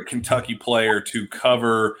favorite Kentucky player to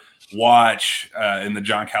cover, watch in the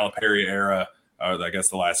John Calipari era, or I guess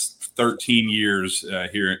the last 13 years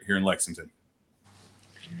here in Lexington?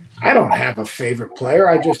 I don't have a favorite player.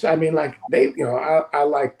 I like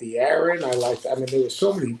the Aaron. There were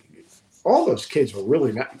so many. All those kids were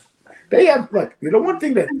really not. They have one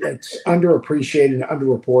thing that's underappreciated and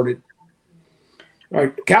underreported. All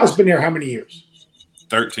right, Cal's been here how many years?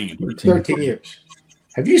 13 years.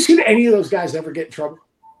 Have you seen any of those guys ever get in trouble?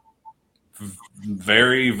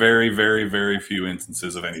 Very, very, very, very few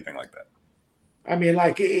instances of anything like that. I mean,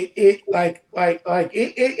 it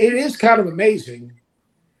is kind of amazing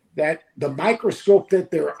that the microscope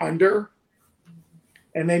that they're under,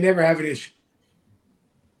 and they never have an issue.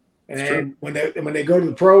 And when they go to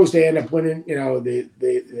the pros, they end up winning,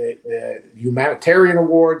 the humanitarian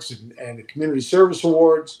awards and the community service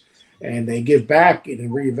awards, and they give back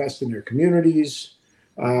and reinvest in their communities.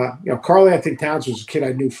 Karl Anthony Towns was a kid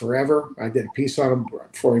I knew forever. I did a piece on him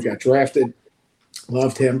before he got drafted.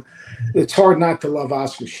 Loved him. It's hard not to love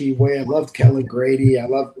Oscar Tshiebwe. I loved Kellen Grady. I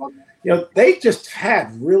love, they just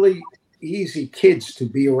had really easy kids to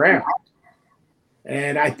be around.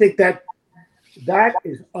 And I think that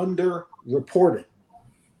is underreported,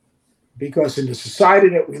 because in the society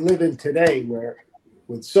that we live in today, where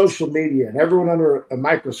with social media and everyone under a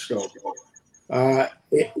microscope,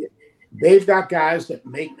 they've got guys that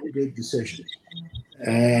make good decisions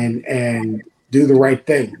and do the right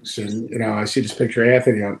things. And I see this picture of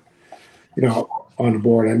Anthony on the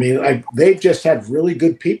board. I mean, they've just had really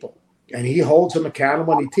good people, and he holds them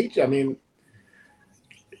accountable and he teaches. I mean,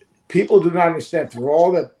 people do not understand through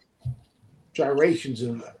all the gyrations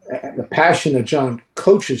and the passion that John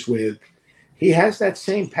coaches with. He has that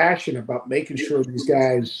same passion about making sure these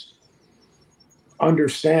guys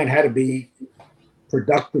understand how to be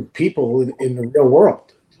productive people in the real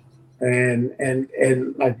world, and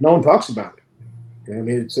no one talks about it. I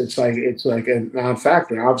mean, it's like a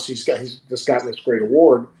non-factor. Obviously, he's just gotten this great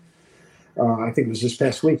award. I think it was this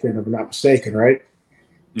past weekend, if I'm not mistaken, right?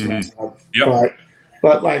 Mm-hmm. Yep.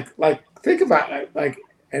 But think about it,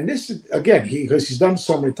 and this is, again, because he's done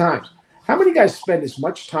so many times. How many guys spend as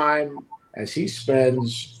much time as he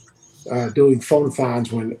spends doing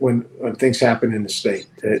phone-a-thons when things happen in the state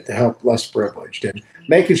to help less privileged, and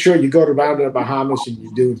making sure you go down to the Bahamas and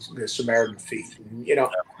you do the Samaritan feet?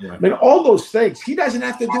 I mean, all those things. He doesn't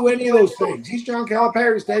have to do any of those things. He's John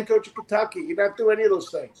Calipari, he's the head coach of Kentucky. He doesn't have to do any of those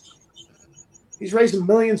things. He's raising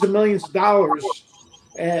millions and millions of dollars,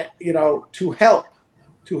 to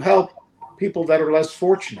help people that are less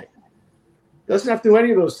fortunate. Doesn't have to do any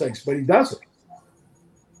of those things, but he does it.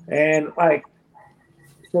 And with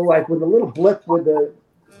the little blip with the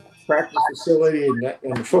practice facility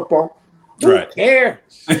and the football, who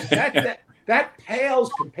cares? That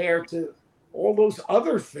pales compared to all those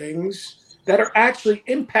other things that are actually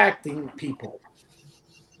impacting people.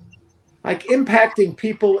 Impacting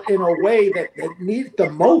people in a way that need it the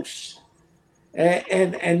most.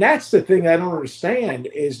 And that's the thing I don't understand,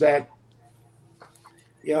 is that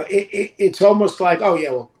it's almost like,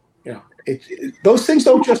 those things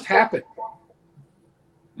don't just happen.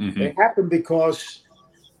 Mm-hmm. They happen because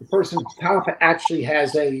the person's talent actually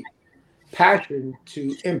has a passion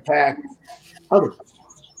to impact others.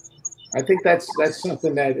 I think that's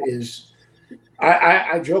something that is.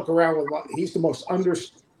 I joke around with he's the most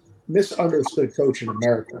misunderstood coach in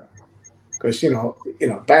America, because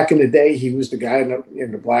back in the day he was the guy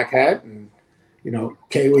in the black hat, and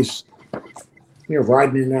Kay was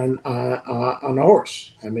riding in on a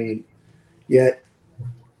horse. I mean, yet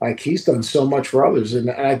like he's done so much for others, and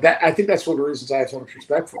I think that's one of the reasons I have so much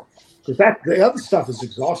respect for him, because the other stuff is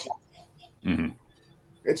exhausting. Mm-hmm.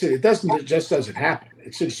 It just doesn't happen.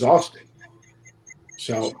 It's exhausting.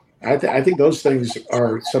 So I think those things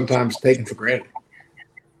are sometimes taken for granted.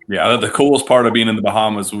 Yeah, the coolest part of being in the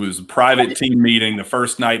Bahamas was a private team meeting the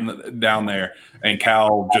first night down there, and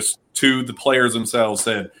Cal just to the players themselves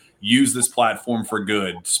said, use this platform for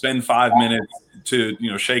good. Spend 5 minutes to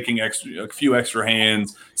shaking a few extra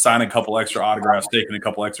hands, sign a couple extra autographs, taking a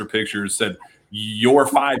couple extra pictures. Said your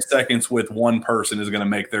 5 seconds with one person is going to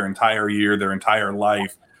make their entire year, their entire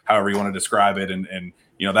life, however you want to describe it. And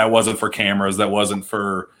that wasn't for cameras, that wasn't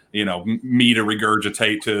for me to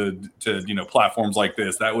regurgitate to platforms like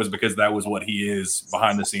this. That was because that was what he is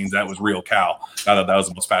behind the scenes. That was real Cal. I thought that was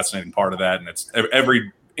the most fascinating part of that, and it's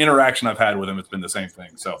every interaction I've had with him, it's been the same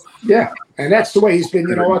thing. So yeah, and that's the way he's been.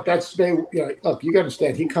 You know what? Look, you got to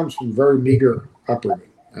understand, he comes from very meager upbringing.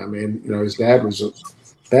 I mean, his dad was a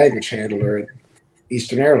baggage handler at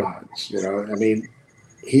Eastern Airlines. I mean,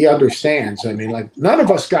 he understands. I mean, like, none of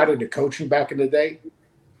us got into coaching back in the day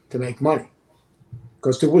to make money,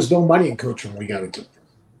 because there was no money in coaching when we got into it.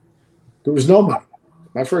 There was no money.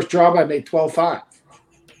 My first job, I made $12,500.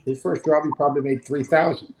 His first job, he probably made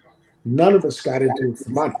 $3,000. None of us got into it for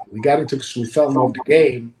money. We got into it because we fell in love with the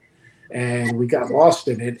game, and we got lost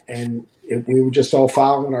in it, and we were just all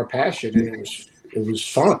following our passion, and it was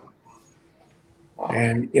fun.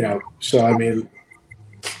 And so I mean,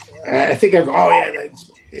 I think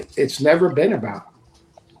it's never been about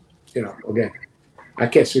again. I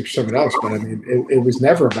can't speak for someone else, but I mean, it was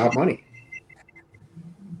never about money.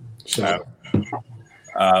 So.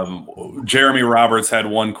 Jeremy Roberts had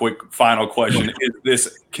one quick final question. Is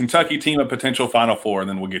this Kentucky team a potential Final Four? And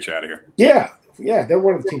then we'll get you out of here. Yeah. They're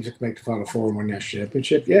one of the teams that can make the Final Four and win that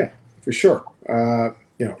championship. Yeah, for sure.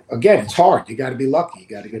 Again, it's hard. You got to be lucky. You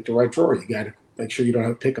got to get the right drawer. You got to make sure you don't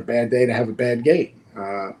have to pick a bad day to have a bad game.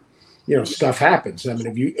 Stuff happens. I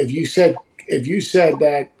mean, if you said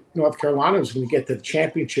that North Carolina was going to get to the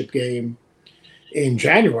championship game in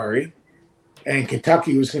January and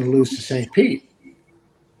Kentucky was going to lose to St. Pete,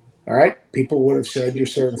 all right, people would have said you're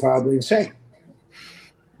certifiably insane.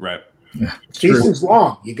 Right. Yeah, season's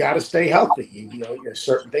long. You got to stay healthy.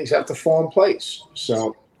 Certain things have to fall in place.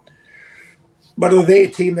 So, but are they a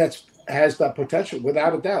team that has that potential?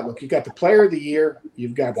 Without a doubt. Look, you got the player of the year.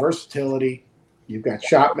 You've got versatility. You've got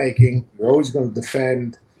shot making. You're always going to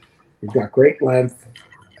defend. You've got great length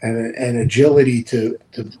and agility to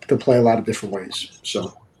play a lot of different ways.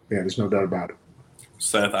 So, yeah, there's no doubt about it.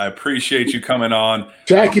 Seth, I appreciate you coming on.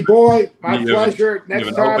 Jackie boy, my pleasure.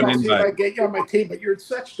 Next time I'll see if I can get you on my team. But you're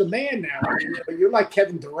such demand now. I mean, you're like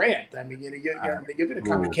Kevin Durant. I mean, you're going to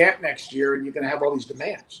come to camp next year, and you're going to have all these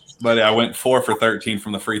demands. But I went 4 for 13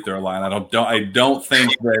 from the free throw line. I don't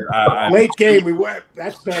think that late game.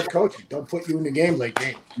 That's bad coaching. Don't put you in the game late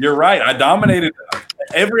game. You're right. I dominated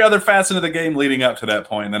every other facet of the game leading up to that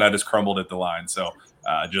point, and then I just crumbled at the line. So.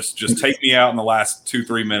 Just take me out in the last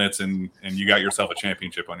 2-3 minutes, and you got yourself a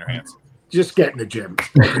championship on your hands. Just get in the gym.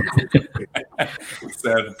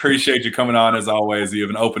 Seth, appreciate you coming on as always. You have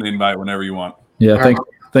an open invite whenever you want. Yeah,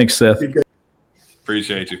 thanks, Seth.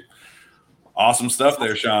 Appreciate you. Awesome stuff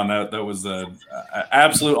there, Sean. That was an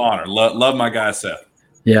absolute honor. Love my guy, Seth.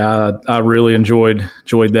 Yeah, I really enjoyed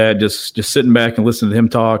that. Just sitting back and listening to him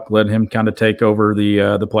talk, letting him kind of take over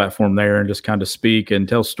the platform there and just kind of speak and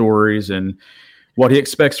tell stories and what he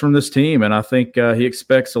expects from this team. And I think he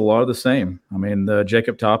expects a lot of the same. I mean,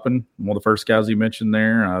 Jacob Toppin, one of the first guys you mentioned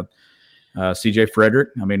there, CJ Frederick.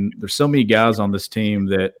 I mean, there's so many guys on this team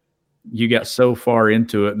that you got so far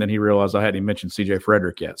into it, and then he realized I hadn't even mentioned CJ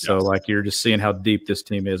Frederick yet. So, like, you're just seeing how deep this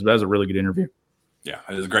team is. But that was a really good interview. Yeah,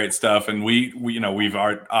 it was great stuff. And we've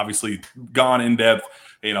obviously gone in depth.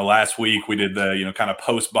 Last week we did the, kind of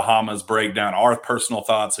post Bahamas breakdown, our personal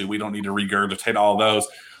thoughts. So we don't need to regurgitate all those.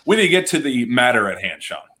 We need to get to the matter at hand,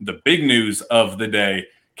 Sean. The big news of the day,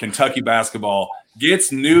 Kentucky basketball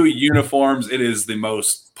gets new uniforms. It is the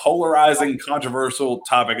most polarizing, controversial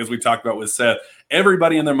topic, as we talked about with Seth.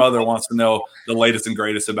 Everybody and their mother wants to know the latest and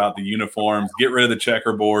greatest about the uniforms. Get rid of the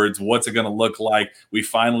checkerboards. What's it going to look like? We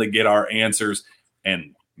finally get our answers.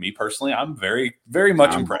 And me personally, I'm very, very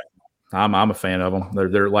much impressed. I'm a fan of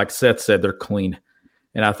them. They're like Seth said, they're clean.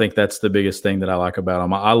 And I think that's the biggest thing that I like about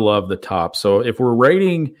them. I love the top. So if we're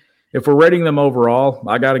rating them overall,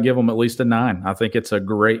 I got to give them at least a 9. I think it's a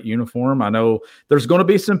great uniform. I know there's going to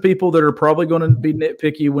be some people that are probably going to be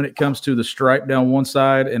nitpicky when it comes to the stripe down one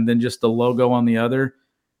side and then just the logo on the other.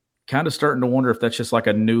 Kind of starting to wonder if that's just like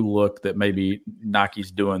a new look that maybe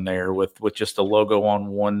Nike's doing there with just a logo on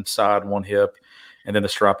one side, one hip, and then the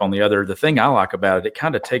stripe on the other. The thing I like about it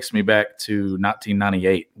kind of takes me back to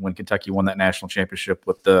 1998 when Kentucky won that national championship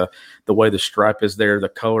with the way the stripe is there, the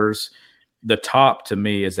colors. The top to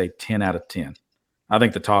me is a 10 out of 10. I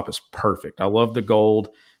think the top is perfect. I love the gold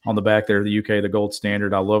on the back there, the UK, the gold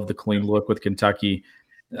standard. I love the clean look with Kentucky.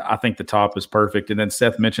 I think the top is perfect. And then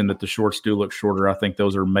Seth mentioned that the shorts do look shorter. I think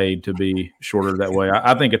those are made to be shorter that way.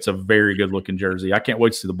 I think it's a very good looking jersey. I can't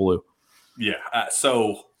wait to see the blue. Yeah.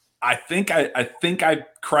 So I think I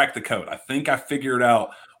cracked the code. I think I figured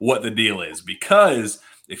out what the deal is, because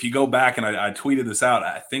if you go back, and I tweeted this out,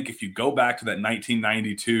 I think if you go back to that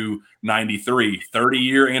 1992-93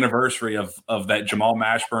 30-year anniversary of that Jamal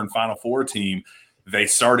Mashburn Final Four team, they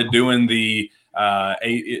started doing the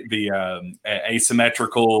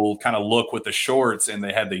asymmetrical kind of look with the shorts, and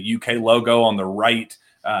they had the UK logo on the right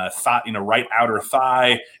thigh, right outer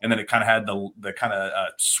thigh, and then it kind of had the kind of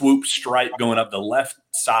swoop stripe going up the left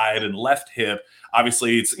side and left hip.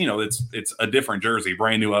 Obviously, it's a different jersey,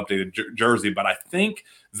 brand new updated jersey, but I think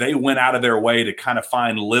they went out of their way to kind of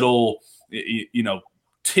find little,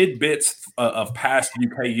 tidbits of past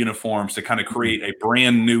UK uniforms to kind of create a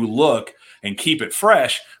brand new look and keep it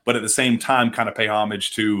fresh, but at the same time kind of pay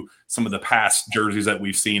homage to some of the past jerseys that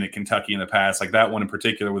we've seen at Kentucky in the past, like that one in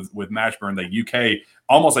particular with Mashburn, the UK,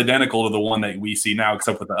 almost identical to the one that we see now,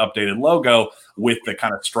 except with the updated logo with the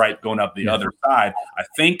kind of stripe going up the other side. I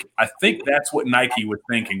think that's what Nike was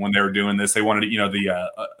thinking when they were doing this. They wanted,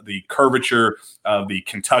 the curvature of the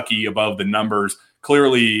Kentucky above the numbers,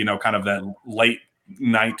 clearly, kind of that late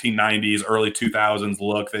 1990s, early 2000s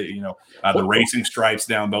look, that the racing stripes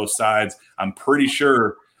down both sides. I'm pretty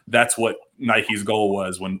sure that's what Nike's goal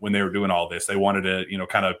was when they were doing all this. They wanted to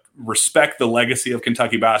kind of respect the legacy of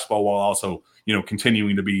Kentucky basketball while also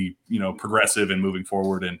continuing to be progressive and moving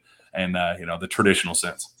forward and the traditional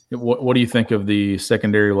sense. What do you think of the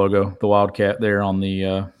secondary logo, the Wildcat there on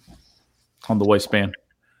the waistband?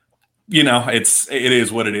 It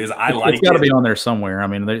is what it is. It's got to be on there somewhere. I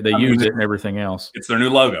mean, they use it and everything else. It's their new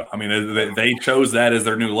logo. I mean, they chose that as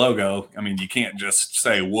their new logo. I mean, you can't just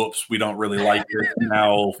say, "Whoops, we don't really like it."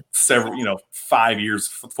 Now, 4 years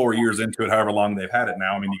into it, however long they've had it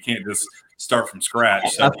now. I mean, you can't just start from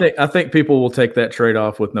scratch. So. I think people will take that trade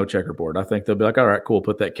off with no checkerboard. I think they'll be like, "All right, cool,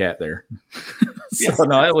 put that cat there."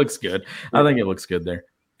 No, it looks good. I think it looks good there.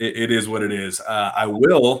 It is what it is. I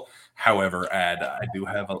will. However, I do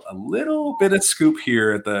have a little bit of scoop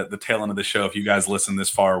here at the tail end of the show. If you guys listen this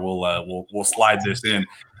far, we'll slide this in.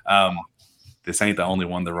 This ain't the only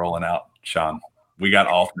one they're rolling out, Sean. We got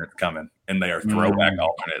alternates coming, and they are throwback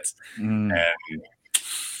alternates. And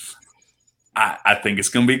I think it's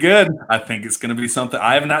going to be good. I think it's going to be something.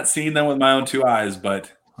 I have not seen them with my own two eyes,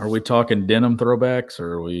 but are we talking denim throwbacks,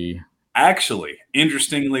 or are we? Actually,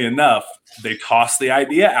 interestingly enough, they tossed the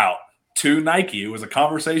idea out to Nike. It was a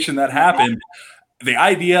conversation that happened. The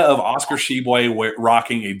idea of Oscar Tshiebwe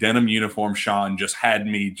rocking a denim uniform, Sean, just had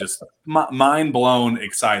me just mind blown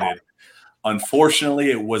excited.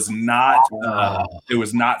 Unfortunately, it was not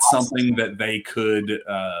something that they could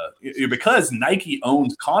because Nike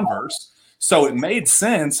owns Converse, so it made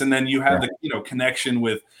sense. And then you have the connection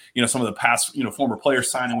with some of the past former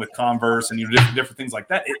players signing with Converse and different things like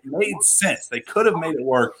that. It made sense. They could have made it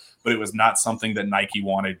work, but it was not something that Nike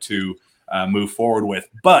wanted to move forward with.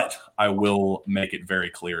 But I will make it very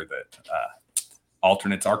clear that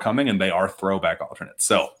alternates are coming, and they are throwback alternates.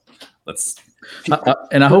 So let's.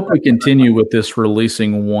 And I hope we continue with this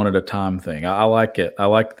releasing one at a time thing. I like it. I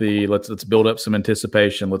like the let's build up some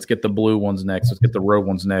anticipation. Let's get the blue ones next. Let's get the red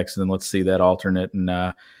ones next, and then let's see that alternate.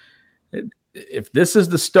 And if this is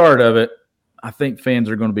the start of it, I think fans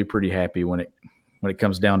are going to be pretty happy when it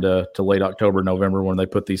comes down to late October, November, when they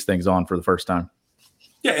put these things on for the first time.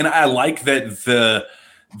 Yeah, and I like that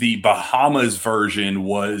the Bahamas version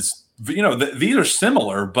was, these are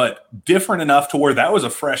similar but different enough to where that was a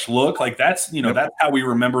fresh look. Like that's that's how we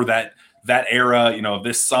remember that era.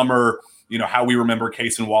 This summer. How we remember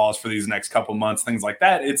Case and Wallace for these next couple months, things like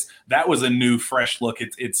that. That was a new, fresh look.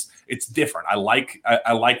 It's different. I like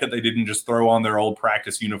that they didn't just throw on their old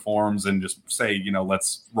practice uniforms and just say,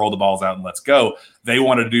 let's roll the balls out and let's go. They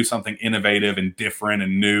wanted to do something innovative and different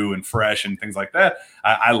and new and fresh and things like that.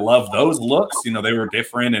 I love those looks. They were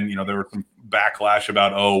different, and there were some backlash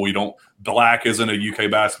about, black isn't a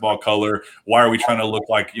UK basketball color. Why are we trying to look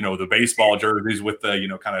like, the baseball jerseys with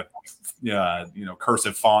the, kind of,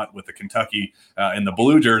 cursive font with the Kentucky and the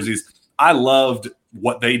blue jerseys? I loved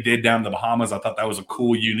what they did down in the Bahamas. I thought that was a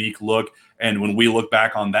cool, unique look. And when we look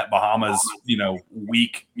back on that Bahamas,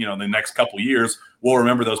 week, the next couple of years, we'll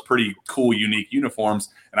remember those pretty cool, unique uniforms.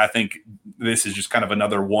 And I think this is just kind of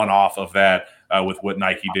another one-off of that with what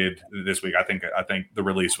Nike did this week. I think the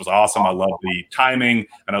release was awesome. I love the timing.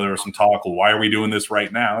 I know there was some talk, well, why are we doing this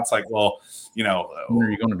right now? It's like, well, when are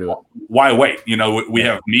you going to do it? Why wait? We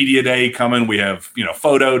have media day coming. We have,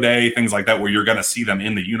 photo day, things like that, where you're going to see them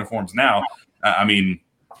in the uniforms now.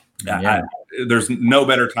 There's no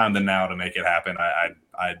better time than now to make it happen.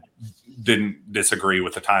 I didn't disagree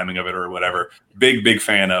with the timing of it or whatever. Big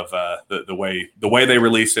fan of the way they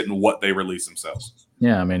release it and what they release themselves.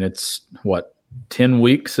 Yeah, it's 10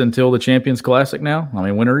 weeks until the Champions Classic now.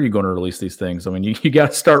 When are you going to release these things? You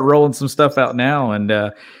got to start rolling some stuff out now, and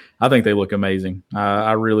I think they look amazing.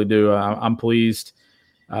 I really do. I'm pleased.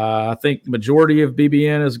 I think majority of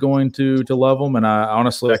BBN is going to love them, and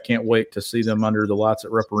I can't wait to see them under the lights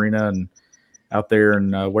at Rupp Arena and out there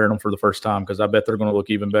and wearing them for the first time, because I bet they're going to look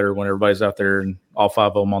even better when everybody's out there and all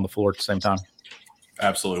 5 of them on the floor at the same time.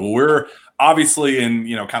 Absolutely. Well, we're obviously in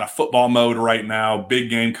kind of football mode right now. Big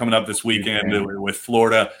game coming up this weekend with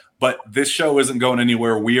Florida, but this show isn't going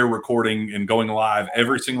anywhere. We are recording and going live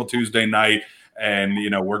every single Tuesday night. And,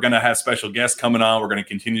 we're going to have special guests coming on. We're going to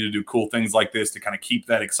continue to do cool things like this to kind of keep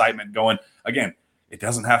that excitement going. Again, it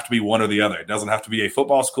doesn't have to be one or the other. It doesn't have to be a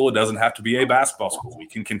football school. It doesn't have to be a basketball school. We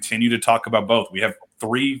can continue to talk about both. We have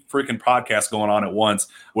 3 freaking podcasts going on at once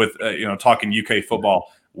with, talking UK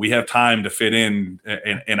football. We have time to fit in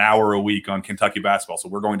an hour a week on Kentucky basketball. So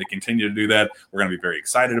we're going to continue to do that. We're going to be very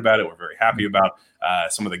excited about it. We're very happy about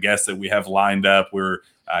some of the guests that we have lined up.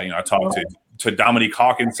 I talked to Dominique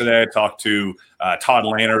Hawkins today. I talked to Todd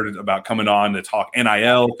Lannert about coming on to talk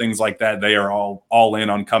NIL, things like that. They are all in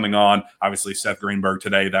on coming on. Obviously, Seth Greenberg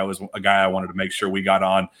today, that was a guy I wanted to make sure we got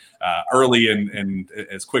on early and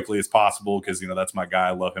as quickly as possible, because, that's my guy.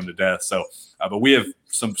 I love him to death. So, but we have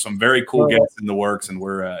some very cool guests in the works, and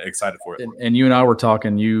we're excited for it. And you and I were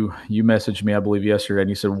talking, you messaged me, I believe, yesterday, and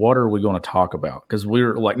you said, what are we going to talk about? Because we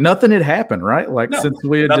were like, nothing had happened, right? Since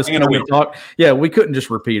we had just kind of talked. Yeah, we couldn't just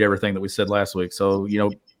repeat everything that we said last week. So,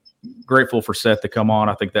 grateful for Seth to come on.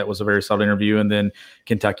 I think that was a very solid interview. And then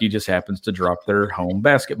Kentucky just happens to drop their home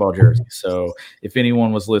basketball jersey. So if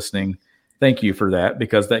anyone was listening, thank you for that,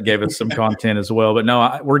 because that gave us some content as well. But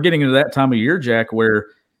no, we're getting into that time of year, Jack, where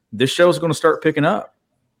this show is going to start picking up.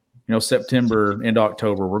 September into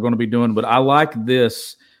October, we're going to be doing. But I like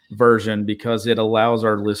this version because it allows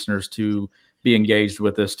our listeners to be engaged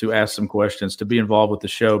with us, to ask some questions, to be involved with the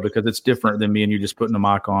show, because it's different than me and you just putting the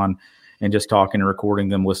mic on and just talking and recording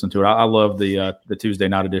them, listen to it. I love the Tuesday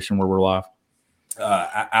night edition where we're live.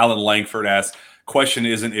 Alan Langford asks, question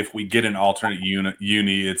isn't if we get an alternate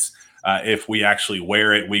uni, it's if we actually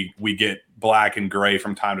wear it. We get black and gray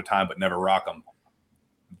from time to time, but never rock them.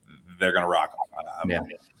 They're going to rock them.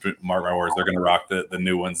 Mark my words, they're going to rock the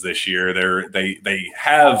new ones this year. They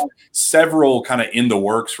have several kind of in the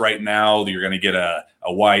works right now. You're going to get a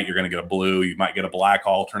white, you're going to get a blue, you might get a black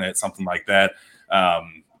alternate, something like that.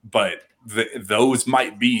 But those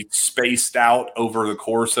might be spaced out over the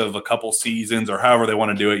course of a couple seasons, or however they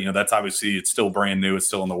want to do it. That's obviously, it's still brand new, it's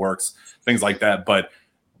still in the works, things like that. But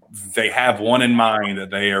they have one in mind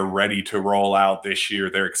that they are ready to roll out this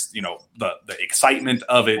year. They're, the excitement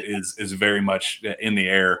of it is very much in the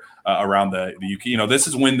air around the UK. This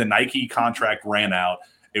is when the Nike contract ran out.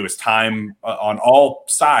 It was time on all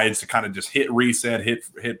sides to kind of just hit reset, hit,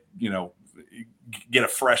 get a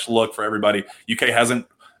fresh look for everybody. UK hasn't,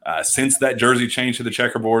 since that jersey change to the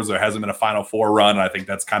checkerboards, there hasn't been a Final Four run. I think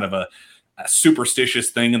that's kind of a superstitious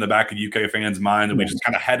thing in the back of UK fans' mind that we just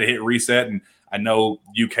kind of had to hit reset. And I know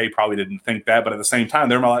UK probably didn't think that, but at the same time,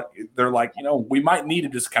 they're like, we might need to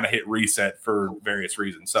just kind of hit reset for various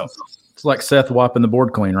reasons. So it's like Seth wiping the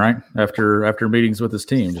board clean, right? After meetings with his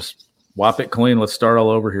team, just wipe it clean. Let's start all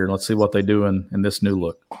over here and let's see what they do in this new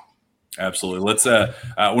look. Absolutely. Let's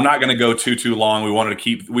we're not going to go too long. We want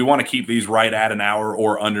to keep these right at an hour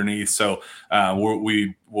or underneath. So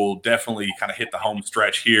we will definitely kind of hit the home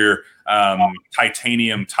stretch here.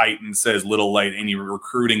 Titanium Titan says, little late, any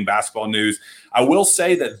recruiting basketball news? I will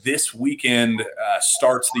say that this weekend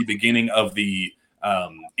starts the beginning of the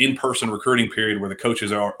in-person recruiting period where the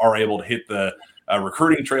coaches are able to hit the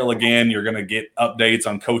recruiting trail again. You're going to get updates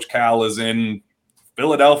on Coach Cal is in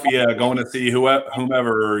Philadelphia going to see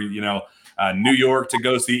whomever, New York to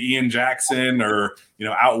go see Ian Jackson, or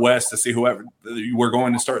out west to see whoever. We're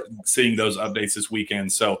going to start seeing those updates this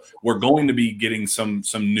weekend. So we're going to be getting some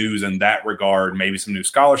news in that regard, maybe some new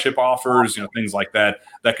scholarship offers, things like that.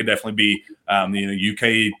 That could definitely be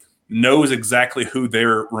UK knows exactly who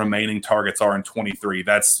their remaining targets are in 23.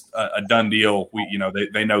 That's a done deal.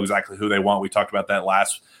 They know exactly who they want. We talked about that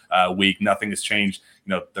last week. Nothing has changed.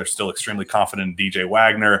 They're still extremely confident in DJ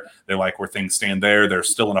Wagner. They like where things stand there. They're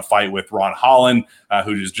still in a fight with Ron Holland,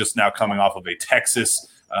 who is just now coming off of a Texas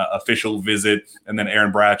official visit. And then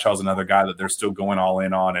Aaron Bradshaw's another guy that they're still going all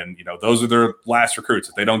in on. And, those are their last recruits.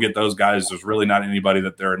 If they don't get those guys, there's really not anybody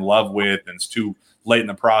that they're in love with, and it's too late in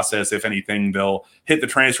the process. If anything, they'll hit the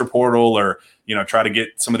transfer portal or, try to get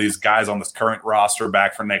some of these guys on this current roster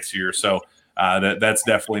back for next year. So that's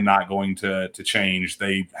definitely not going to change.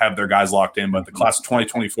 They have their guys locked in, but the class of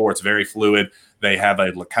 2024, it's very fluid. They have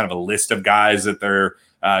a kind of a list of guys that they're,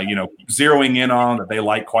 zeroing in on that they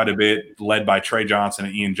like quite a bit, led by Trey Johnson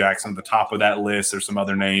and Ian Jackson at the top of that list. There's some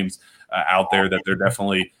other names out there that they're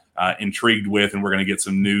definitely intrigued with, and we're going to get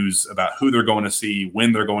some news about who they're going to see,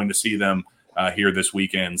 when they're going to see them here this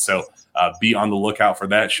weekend. So be on the lookout for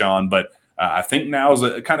that, Sean. But I think now is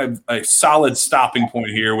a kind of a solid stopping point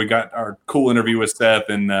here. We got our cool interview with Seth,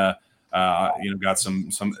 and got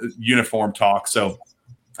some uniform talk. So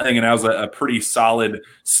I think now is a pretty solid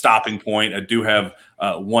stopping point. I do have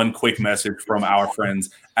one quick message from our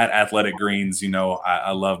friends at Athletic Greens.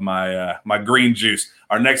 I love my green juice.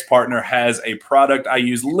 Our next partner has a product I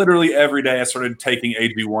use literally every day. I started taking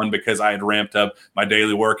AG1 because I had ramped up my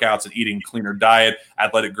daily workouts and eating a cleaner diet.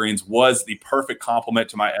 Athletic Greens was the perfect complement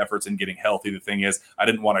to my efforts in getting healthy. The thing is, I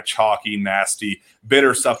didn't want a chalky, nasty,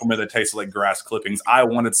 bitter supplement that tasted like grass clippings. I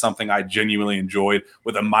wanted something I genuinely enjoyed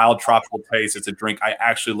with a mild tropical taste. It's a drink I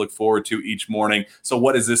actually look forward to each morning. So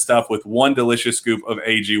what is this stuff? With one delicious scoop of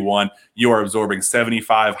AG1, you are absorbing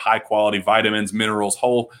 75 high-quality vitamins, minerals,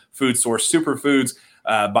 whole food source superfoods,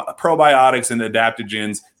 probiotics, and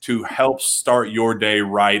adaptogens to help start your day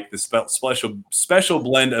right. The special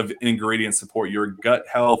blend of ingredients support your gut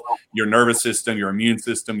health, your nervous system, your immune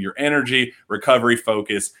system, your energy, recovery,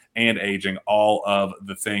 focus, and aging, all of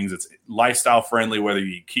the things. It's lifestyle friendly, whether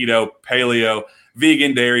you eat keto, paleo,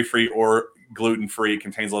 vegan, dairy-free, or gluten-free. It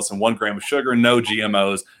contains less than 1 gram of sugar, no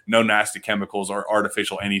GMOs, no nasty chemicals or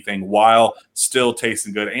artificial anything, while still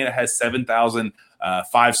tasting good. And it has 7,000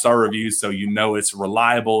 5-star reviews, so it's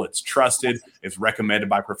reliable, it's trusted, it's recommended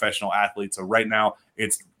by professional athletes. So right now,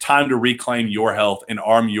 it's time to reclaim your health and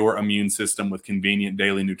arm your immune system with convenient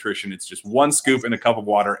daily nutrition. It's just 1 scoop in a cup of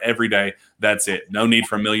water every day. That's it. No need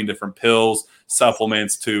for a million different pills,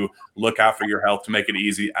 supplements to look out for your health. To make it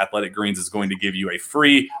easy, Athletic Greens is going to give you a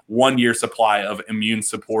free 1-year supply of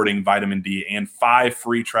immune-supporting vitamin D and 5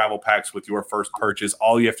 free travel packs with your first purchase.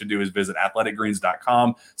 All you have to do is visit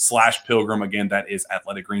athleticgreens.com/pilgrim. Again, that is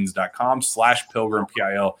athleticgreens.com/pilgrim,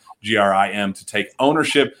 PILGRIM, to take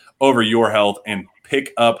ownership over your health and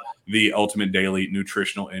pick up the ultimate daily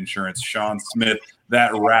nutritional insurance. Sean Smith,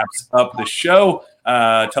 that wraps up the show.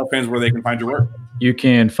 Tell fans where they can find your work. You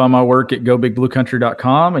can find my work at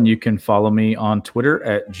gobigbluecountry.com, and you can follow me on Twitter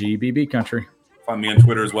at GBBCountry. Find me on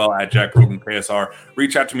Twitter as well at Jack Pilgrim KSR.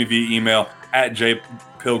 Reach out to me via email at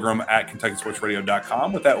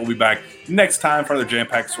jpilgrim@KentuckySportsRadio.com. With that, we'll be back next time for another Jam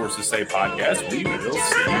Packed Sources Say podcast. We will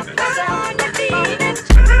see you then.